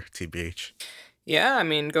best beer, TBH. Yeah, I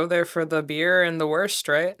mean, go there for the beer and the worst,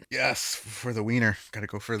 right? Yes, for the wiener. Gotta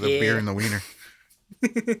go for the beer and the wiener.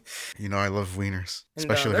 You know, I love wieners, And,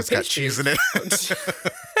 especially if it's got cheese in it.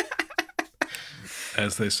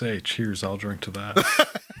 As they say, cheers, I'll drink to that.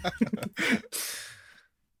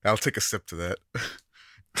 I'll take a sip to that.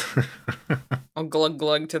 I'll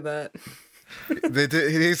glug to that.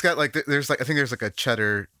 He's got like, there's like, I think there's like a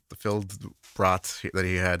cheddar filled brat that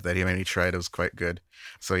he had that he made me try. It was quite good.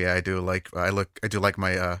 So yeah, I do like my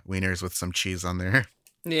wieners with some cheese on there.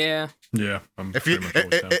 Yeah. Yeah, I'm If you pretty much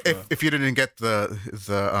always down for that. if you didn't get the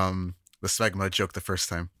smegma joke the first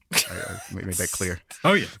time, I made that clear.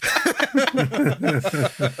 Oh yeah.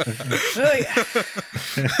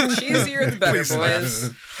 Cheesier the better, Please,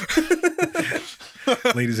 boys.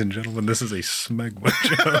 Ladies and gentlemen, this is a smegma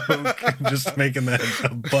joke. Just making that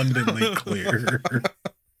abundantly clear.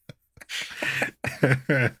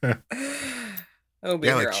 I'll be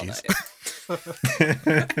Yeah, I here like all cheese.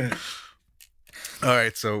 night. All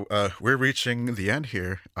right, so we're reaching the end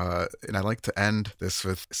here, and I like to end this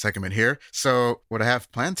with a segment here. So what I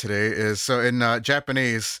have planned today is, so in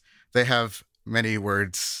Japanese, they have many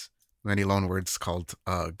loan words called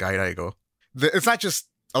gairaigo. It's not just,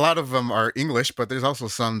 a lot of them are English, but there's also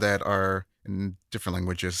some that are in different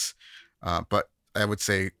languages. But I would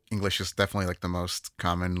say English is definitely like the most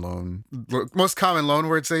common loan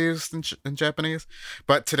words they use in Japanese.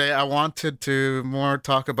 But today I wanted to more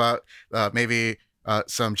talk about maybe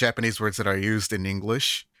some Japanese words that are used in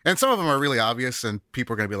English. And some of them are really obvious, and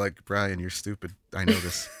people are going to be like, Brian, you're stupid. I know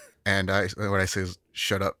this. And what I say is,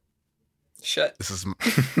 shut up. Shut. This is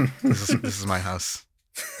my house.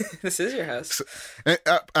 This is your house. So,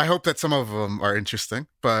 I hope that some of them are interesting,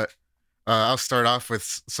 but I'll start off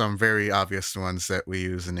with some very obvious ones that we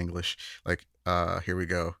use in English. Like, here we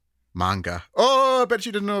go. Manga. Oh, I bet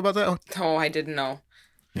you didn't know about that one. Oh, I didn't know.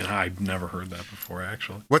 Yeah, I've never heard that before,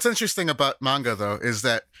 actually. What's interesting about manga, though, is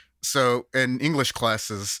that So in English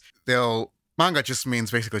classes, manga just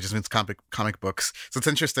means comic books. So it's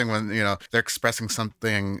interesting when they're expressing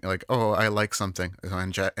something like, oh, I like something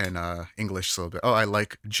in English syllable. Oh, I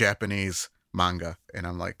like Japanese manga, and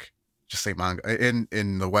I'm like, just say manga.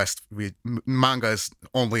 In the West, manga is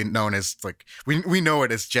only known as like we know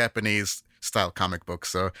it as Japanese style comic books.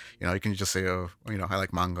 So you can just say, oh, I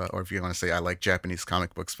like manga, or if you want to say I like Japanese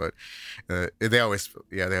comic books. But they always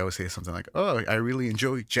say something like, oh, I really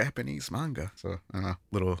enjoy Japanese manga. So I don't know,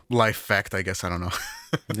 little life fact, I guess. I don't know.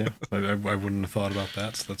 Yeah, I wouldn't have thought about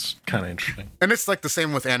that. So that's kind of interesting. And it's like the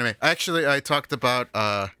same with anime. Actually, we talked about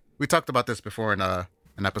this before in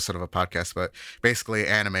an episode of a podcast, but basically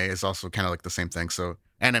anime is also kind of like the same thing. So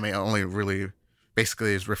anime only really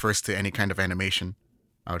basically refers to any kind of animation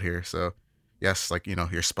out here. So yes, like your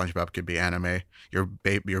SpongeBob could be anime,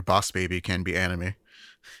 your Boss Baby can be anime.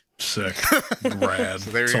 Sick. Rad.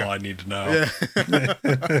 So that's go. All I need to know. Yeah.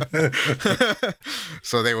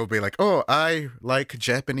 So they will be like, oh, I like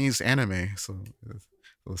Japanese anime. So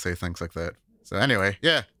they'll say things like that. So anyway,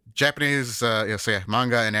 yeah. Japanese,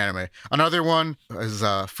 manga and anime. Another one is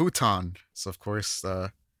futon. So of course,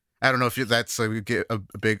 I don't know if that's we get a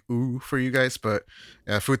big ooh for you guys, but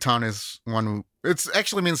futon is one. It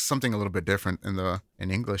actually means something a little bit different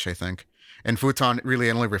in English, I think. And futon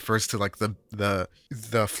really only refers to like the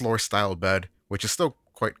floor style bed, which is still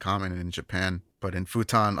quite common in Japan. But in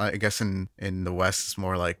futon, I guess in the West, it's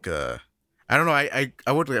more like I don't know. I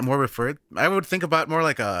would more refer. I would think about more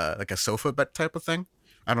like a sofa bed type of thing.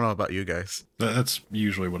 I don't know about you guys. That's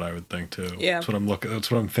usually what I would think too. Yeah.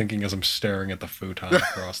 That's what I'm thinking as I'm staring at the futon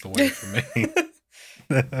across the way from me.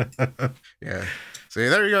 Yeah. So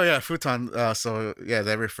there you go. Yeah, futon. So yeah,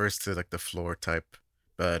 that refers to like the floor type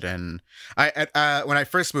bed. And when I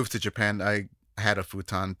first moved to Japan, I had a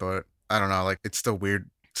futon, but I don't know, like it's still weird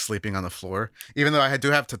sleeping on the floor. Even though I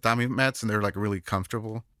do have tatami mats and they're like really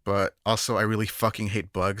comfortable, but also I really fucking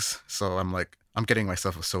hate bugs. So I'm like, I'm getting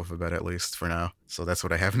myself a sofa bed at least for now. So that's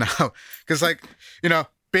what I have now. Because like,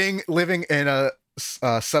 living in a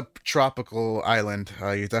subtropical island,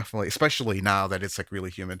 you definitely, especially now that it's like really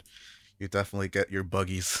humid, you definitely get your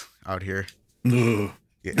buggies out here. Ugh.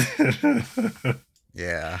 Yeah.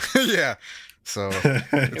 Yeah. Yeah. So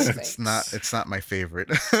it's not my favorite.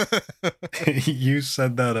 You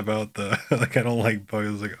said that about I don't like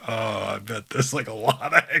bugs. Like, oh, I bet there's like a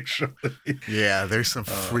lot actually. Yeah, there's some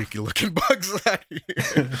freaky looking bugs out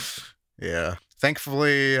here. Yeah.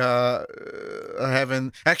 Thankfully, I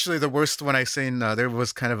haven't. Actually, the worst one I seen, there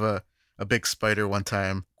was kind of a big spider one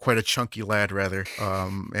time, quite a chunky lad rather,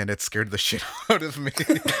 and it scared the shit out of me.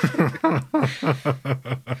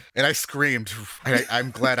 And I screamed.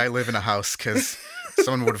 I'm glad I live in a house because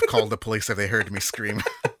someone would have called the police if they heard me scream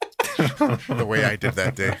the way I did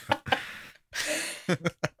that day.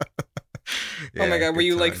 Yeah, oh my god, were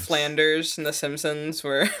you times. like Flanders in The Simpsons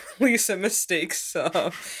where Lisa mistakes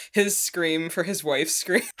his scream for his wife's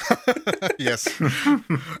scream? Yes.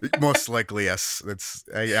 Most likely, yes.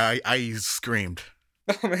 I screamed.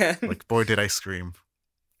 Oh man. Like, boy, did I scream.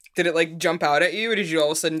 Did it like jump out at you, or did you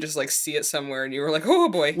all of a sudden just like see it somewhere and you were like, oh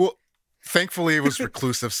boy? Well, thankfully it was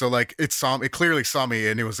reclusive, so like it clearly saw me,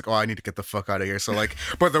 and it was like, oh, I need to get the fuck out of here. So like,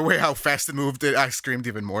 but the way how fast it moved, I screamed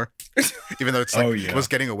even more, even though it's like it was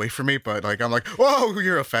getting away from me. But like, I'm like, whoa,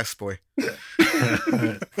 you're a fast boy.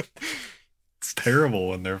 It's terrible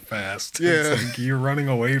when they're fast. Yeah. It's like you're running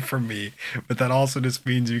away from me, but that also just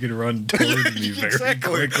means you can run towards me very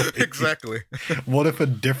quickly. Exactly. What if a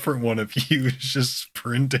different one of you is just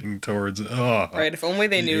sprinting towards? Oh, right. If only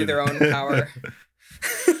they knew their own power.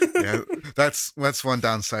 Yeah, that's one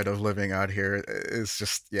downside of living out here. Is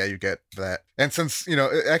just you get that. And since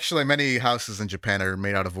actually many houses in Japan are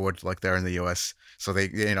made out of wood, like they're in the U.S., so they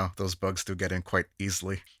those bugs do get in quite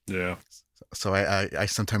easily. Yeah. So I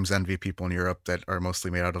sometimes envy people in Europe that are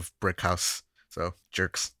mostly made out of brick house. So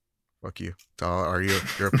jerks, fuck you to all our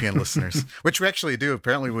European listeners, which we actually do.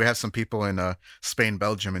 Apparently, we have some people in Spain,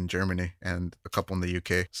 Belgium, and Germany, and a couple in the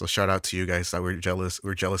UK. So shout out to you guys. We're jealous.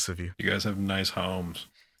 We're jealous of you. You guys have nice homes.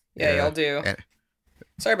 Yeah, y'all do.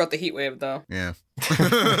 Sorry about the heat wave, though. Yeah.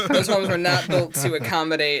 Those homes were not built to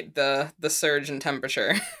accommodate the surge in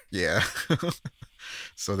temperature. Yeah.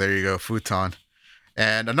 So there you go, futon.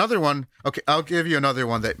 And another one, okay, I'll give you another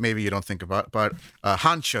one that maybe you don't think about, but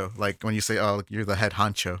hancho, like when you say, oh, you're the head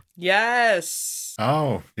hancho. Yes.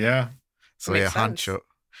 Oh, yeah. So Makes hancho. sense.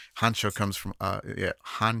 Hancho comes from,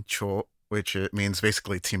 hancho, which it means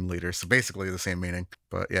basically team leader. So basically the same meaning.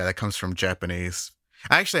 But yeah, that comes from Japanese.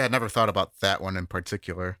 I actually had never thought about that one in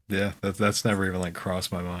particular. Yeah, that's never even like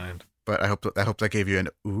crossed my mind. But I hope that gave you an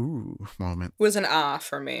ooh moment. It was an ah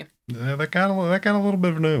for me. Yeah, that got a little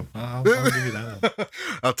bit of an ooh. I'll give you that.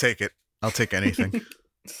 I'll take it. I'll take anything.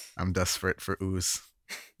 I'm desperate for oohs.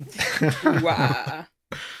 Wow.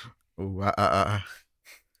 Ooh,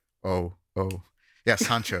 oh. Yes,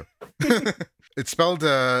 Hancho. It's spelled,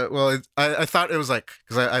 I thought it was like,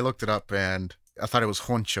 because I looked it up and I thought it was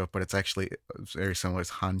Honcho, but it's very similar.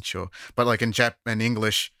 It's Hancho. But like in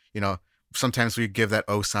English, sometimes we give that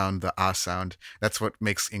O sound, the ah sound. That's what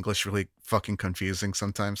makes English really fucking confusing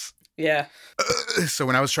sometimes. Yeah. So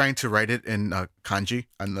when I was trying to write it in kanji,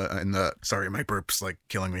 sorry, my burp's like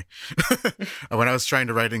killing me. When I was trying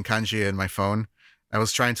to write in kanji in my phone, I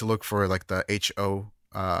was trying to look for like the H-O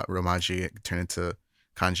Romaji turn into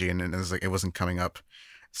kanji, and it was like it wasn't coming up.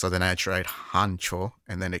 So then I tried Hancho,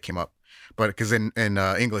 and then it came up. But because in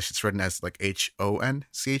English it's written as like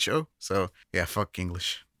Honcho, so yeah, fuck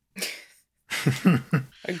English.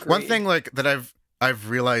 One thing like that I've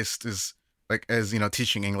realized is like as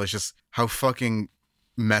teaching English is how fucking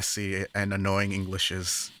messy and annoying English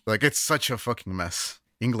is. Like it's such a fucking mess.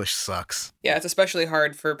 English sucks. Yeah, it's especially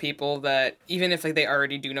hard for people that even if like they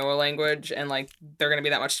already do know a language and like they're gonna be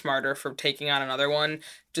that much smarter for taking on another one,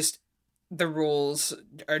 just the rules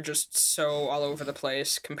are just so all over the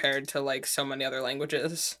place compared to like so many other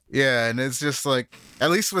languages. Yeah, and it's just like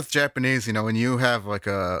at least with Japanese, when you have like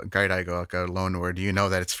a gairaigo, like a loan word, you know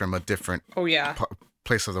that it's from a different Oh yeah.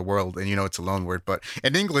 place of the world, and it's a loan word. But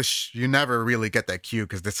in English, you never really get that cue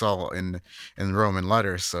because it's all in Roman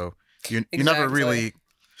letters, so you never really.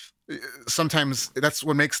 Sometimes that's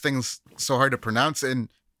what makes things so hard to pronounce, and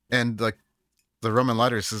like the Roman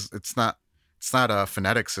letters it's not a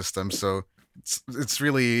phonetic system, so it's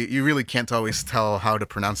really you really can't always tell how to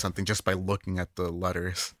pronounce something just by looking at the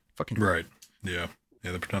letters. Fucking right. Yeah,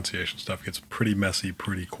 the pronunciation stuff gets pretty messy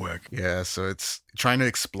pretty quick. Yeah, so it's trying to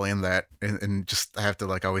explain that, and just I have to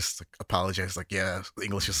like always like, apologize, like, yeah,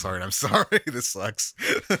 English is hard. I'm sorry, this sucks.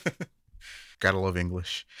 Gotta love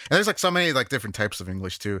English. And there's like so many like different types of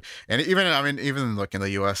English too. And even like in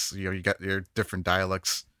the US, you got your different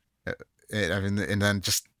dialects. And then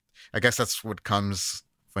just I guess that's what comes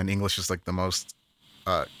when English is like the most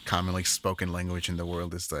commonly spoken language in the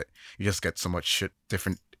world, is that you just get so much shit,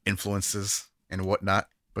 different influences and whatnot.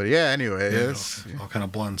 But yeah, anyway, it's all kind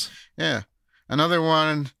of blends. Yeah. Another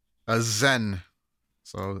one, Zen.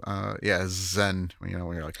 So Zen, when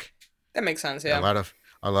you're like, that makes sense, yeah.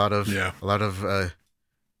 A lot of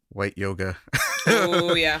white yoga.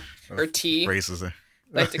 Oh yeah, or tea phrases.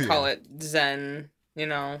 Like to call it Zen,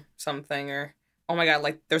 something, or oh my god,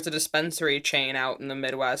 like there's a dispensary chain out in the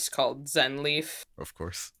Midwest called Zen Leaf. Of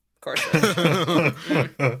course.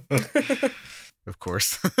 Of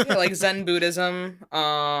course. Yeah, like Zen Buddhism,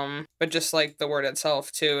 but just like the word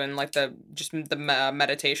itself too, and like the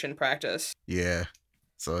meditation practice. Yeah,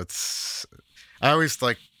 so it's I always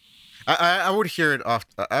like. I would hear it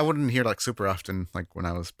often. I wouldn't hear it like super often, like when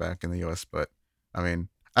I was back in the U.S. But I mean,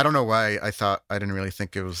 I don't know why I didn't really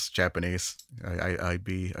think it was Japanese. I'd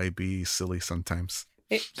be silly sometimes.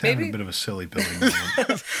 Maybe a bit of a silly Billy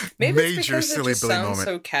moment. Maybe Major it's because silly it just Billy sounds moment.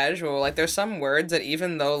 so casual. Like there's some words that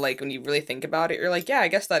even though like when you really think about it, you're like, yeah, I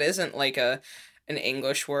guess that isn't like an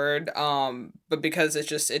English word. But because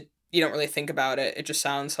you don't really think about it, it just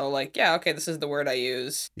sounds so like, yeah, okay, this is the word I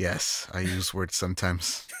use. Yes, I use words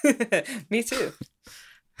sometimes. Me too.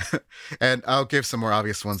 And I'll give some more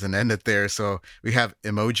obvious ones and end it there. So we have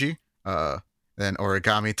emoji, then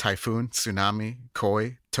origami, typhoon, tsunami,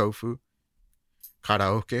 koi, tofu,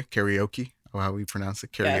 karaoke, or how we pronounce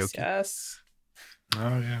it, karaoke. Yes.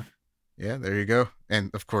 Oh yeah. Yeah, there you go. And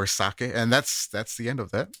of course, sake. And that's the end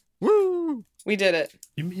of that. Woo! We did it.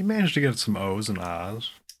 You managed to get some O's and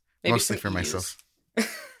A's. Maybe Mostly for E's. myself.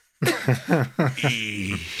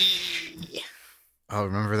 Oh,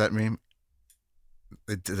 remember that meme?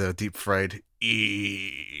 The deep fried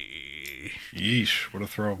E. Yeesh, what a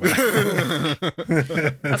throwback.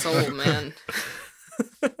 That's old, man.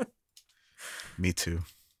 Me too.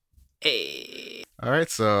 Hey. All right,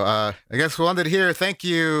 so I guess we'll end it here. Thank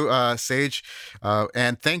you, Sage,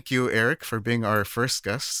 and thank you, Eric, for being our first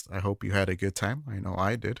guest. I hope you had a good time. I know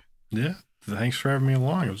I did. Yeah, thanks for having me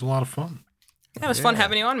along. It was a lot of fun. Yeah, it was fun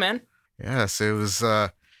having you on, man. Yes, it was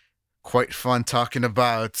quite fun talking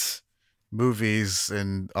about movies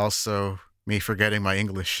and also me forgetting my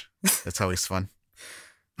English. That's always fun.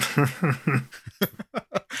 All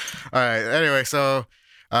right, anyway, so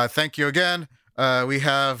thank you again. We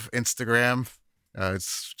have Instagram.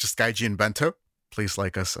 It's just Gaijin Bento. Please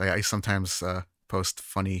like us. I sometimes post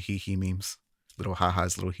funny hee memes, little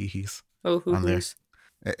ha-has, little hee-hees on there.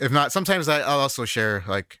 If not, sometimes I'll also share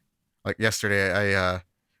like yesterday.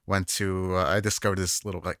 went to I discovered this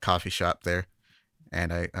little like coffee shop there,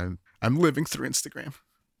 and I'm living through Instagram.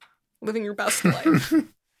 Living your best life.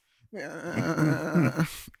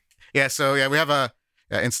 Yeah, so yeah, we have a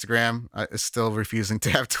Instagram. It's still refusing to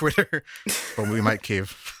have Twitter, but we might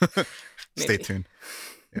cave. Stay tuned.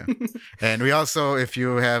 Yeah, and we also, if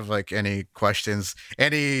you have like any questions,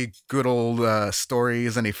 any good old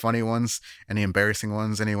stories, any funny ones, any embarrassing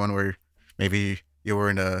ones, anyone where maybe you were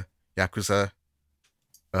in a yakuza,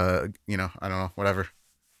 I don't know, whatever.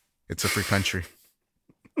 It's a free country.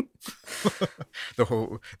 the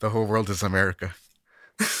whole world is America.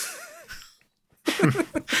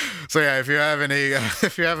 So yeah, if you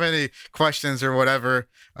have any questions or whatever,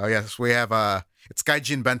 yes, we have it's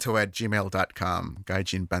gaijinbento@gmail.com.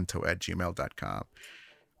 gaijinbento@gmail.com.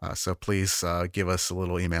 So please give us a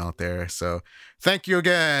little email out there. So thank you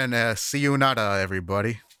again. See you nada,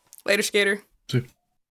 everybody. Later, skater. See-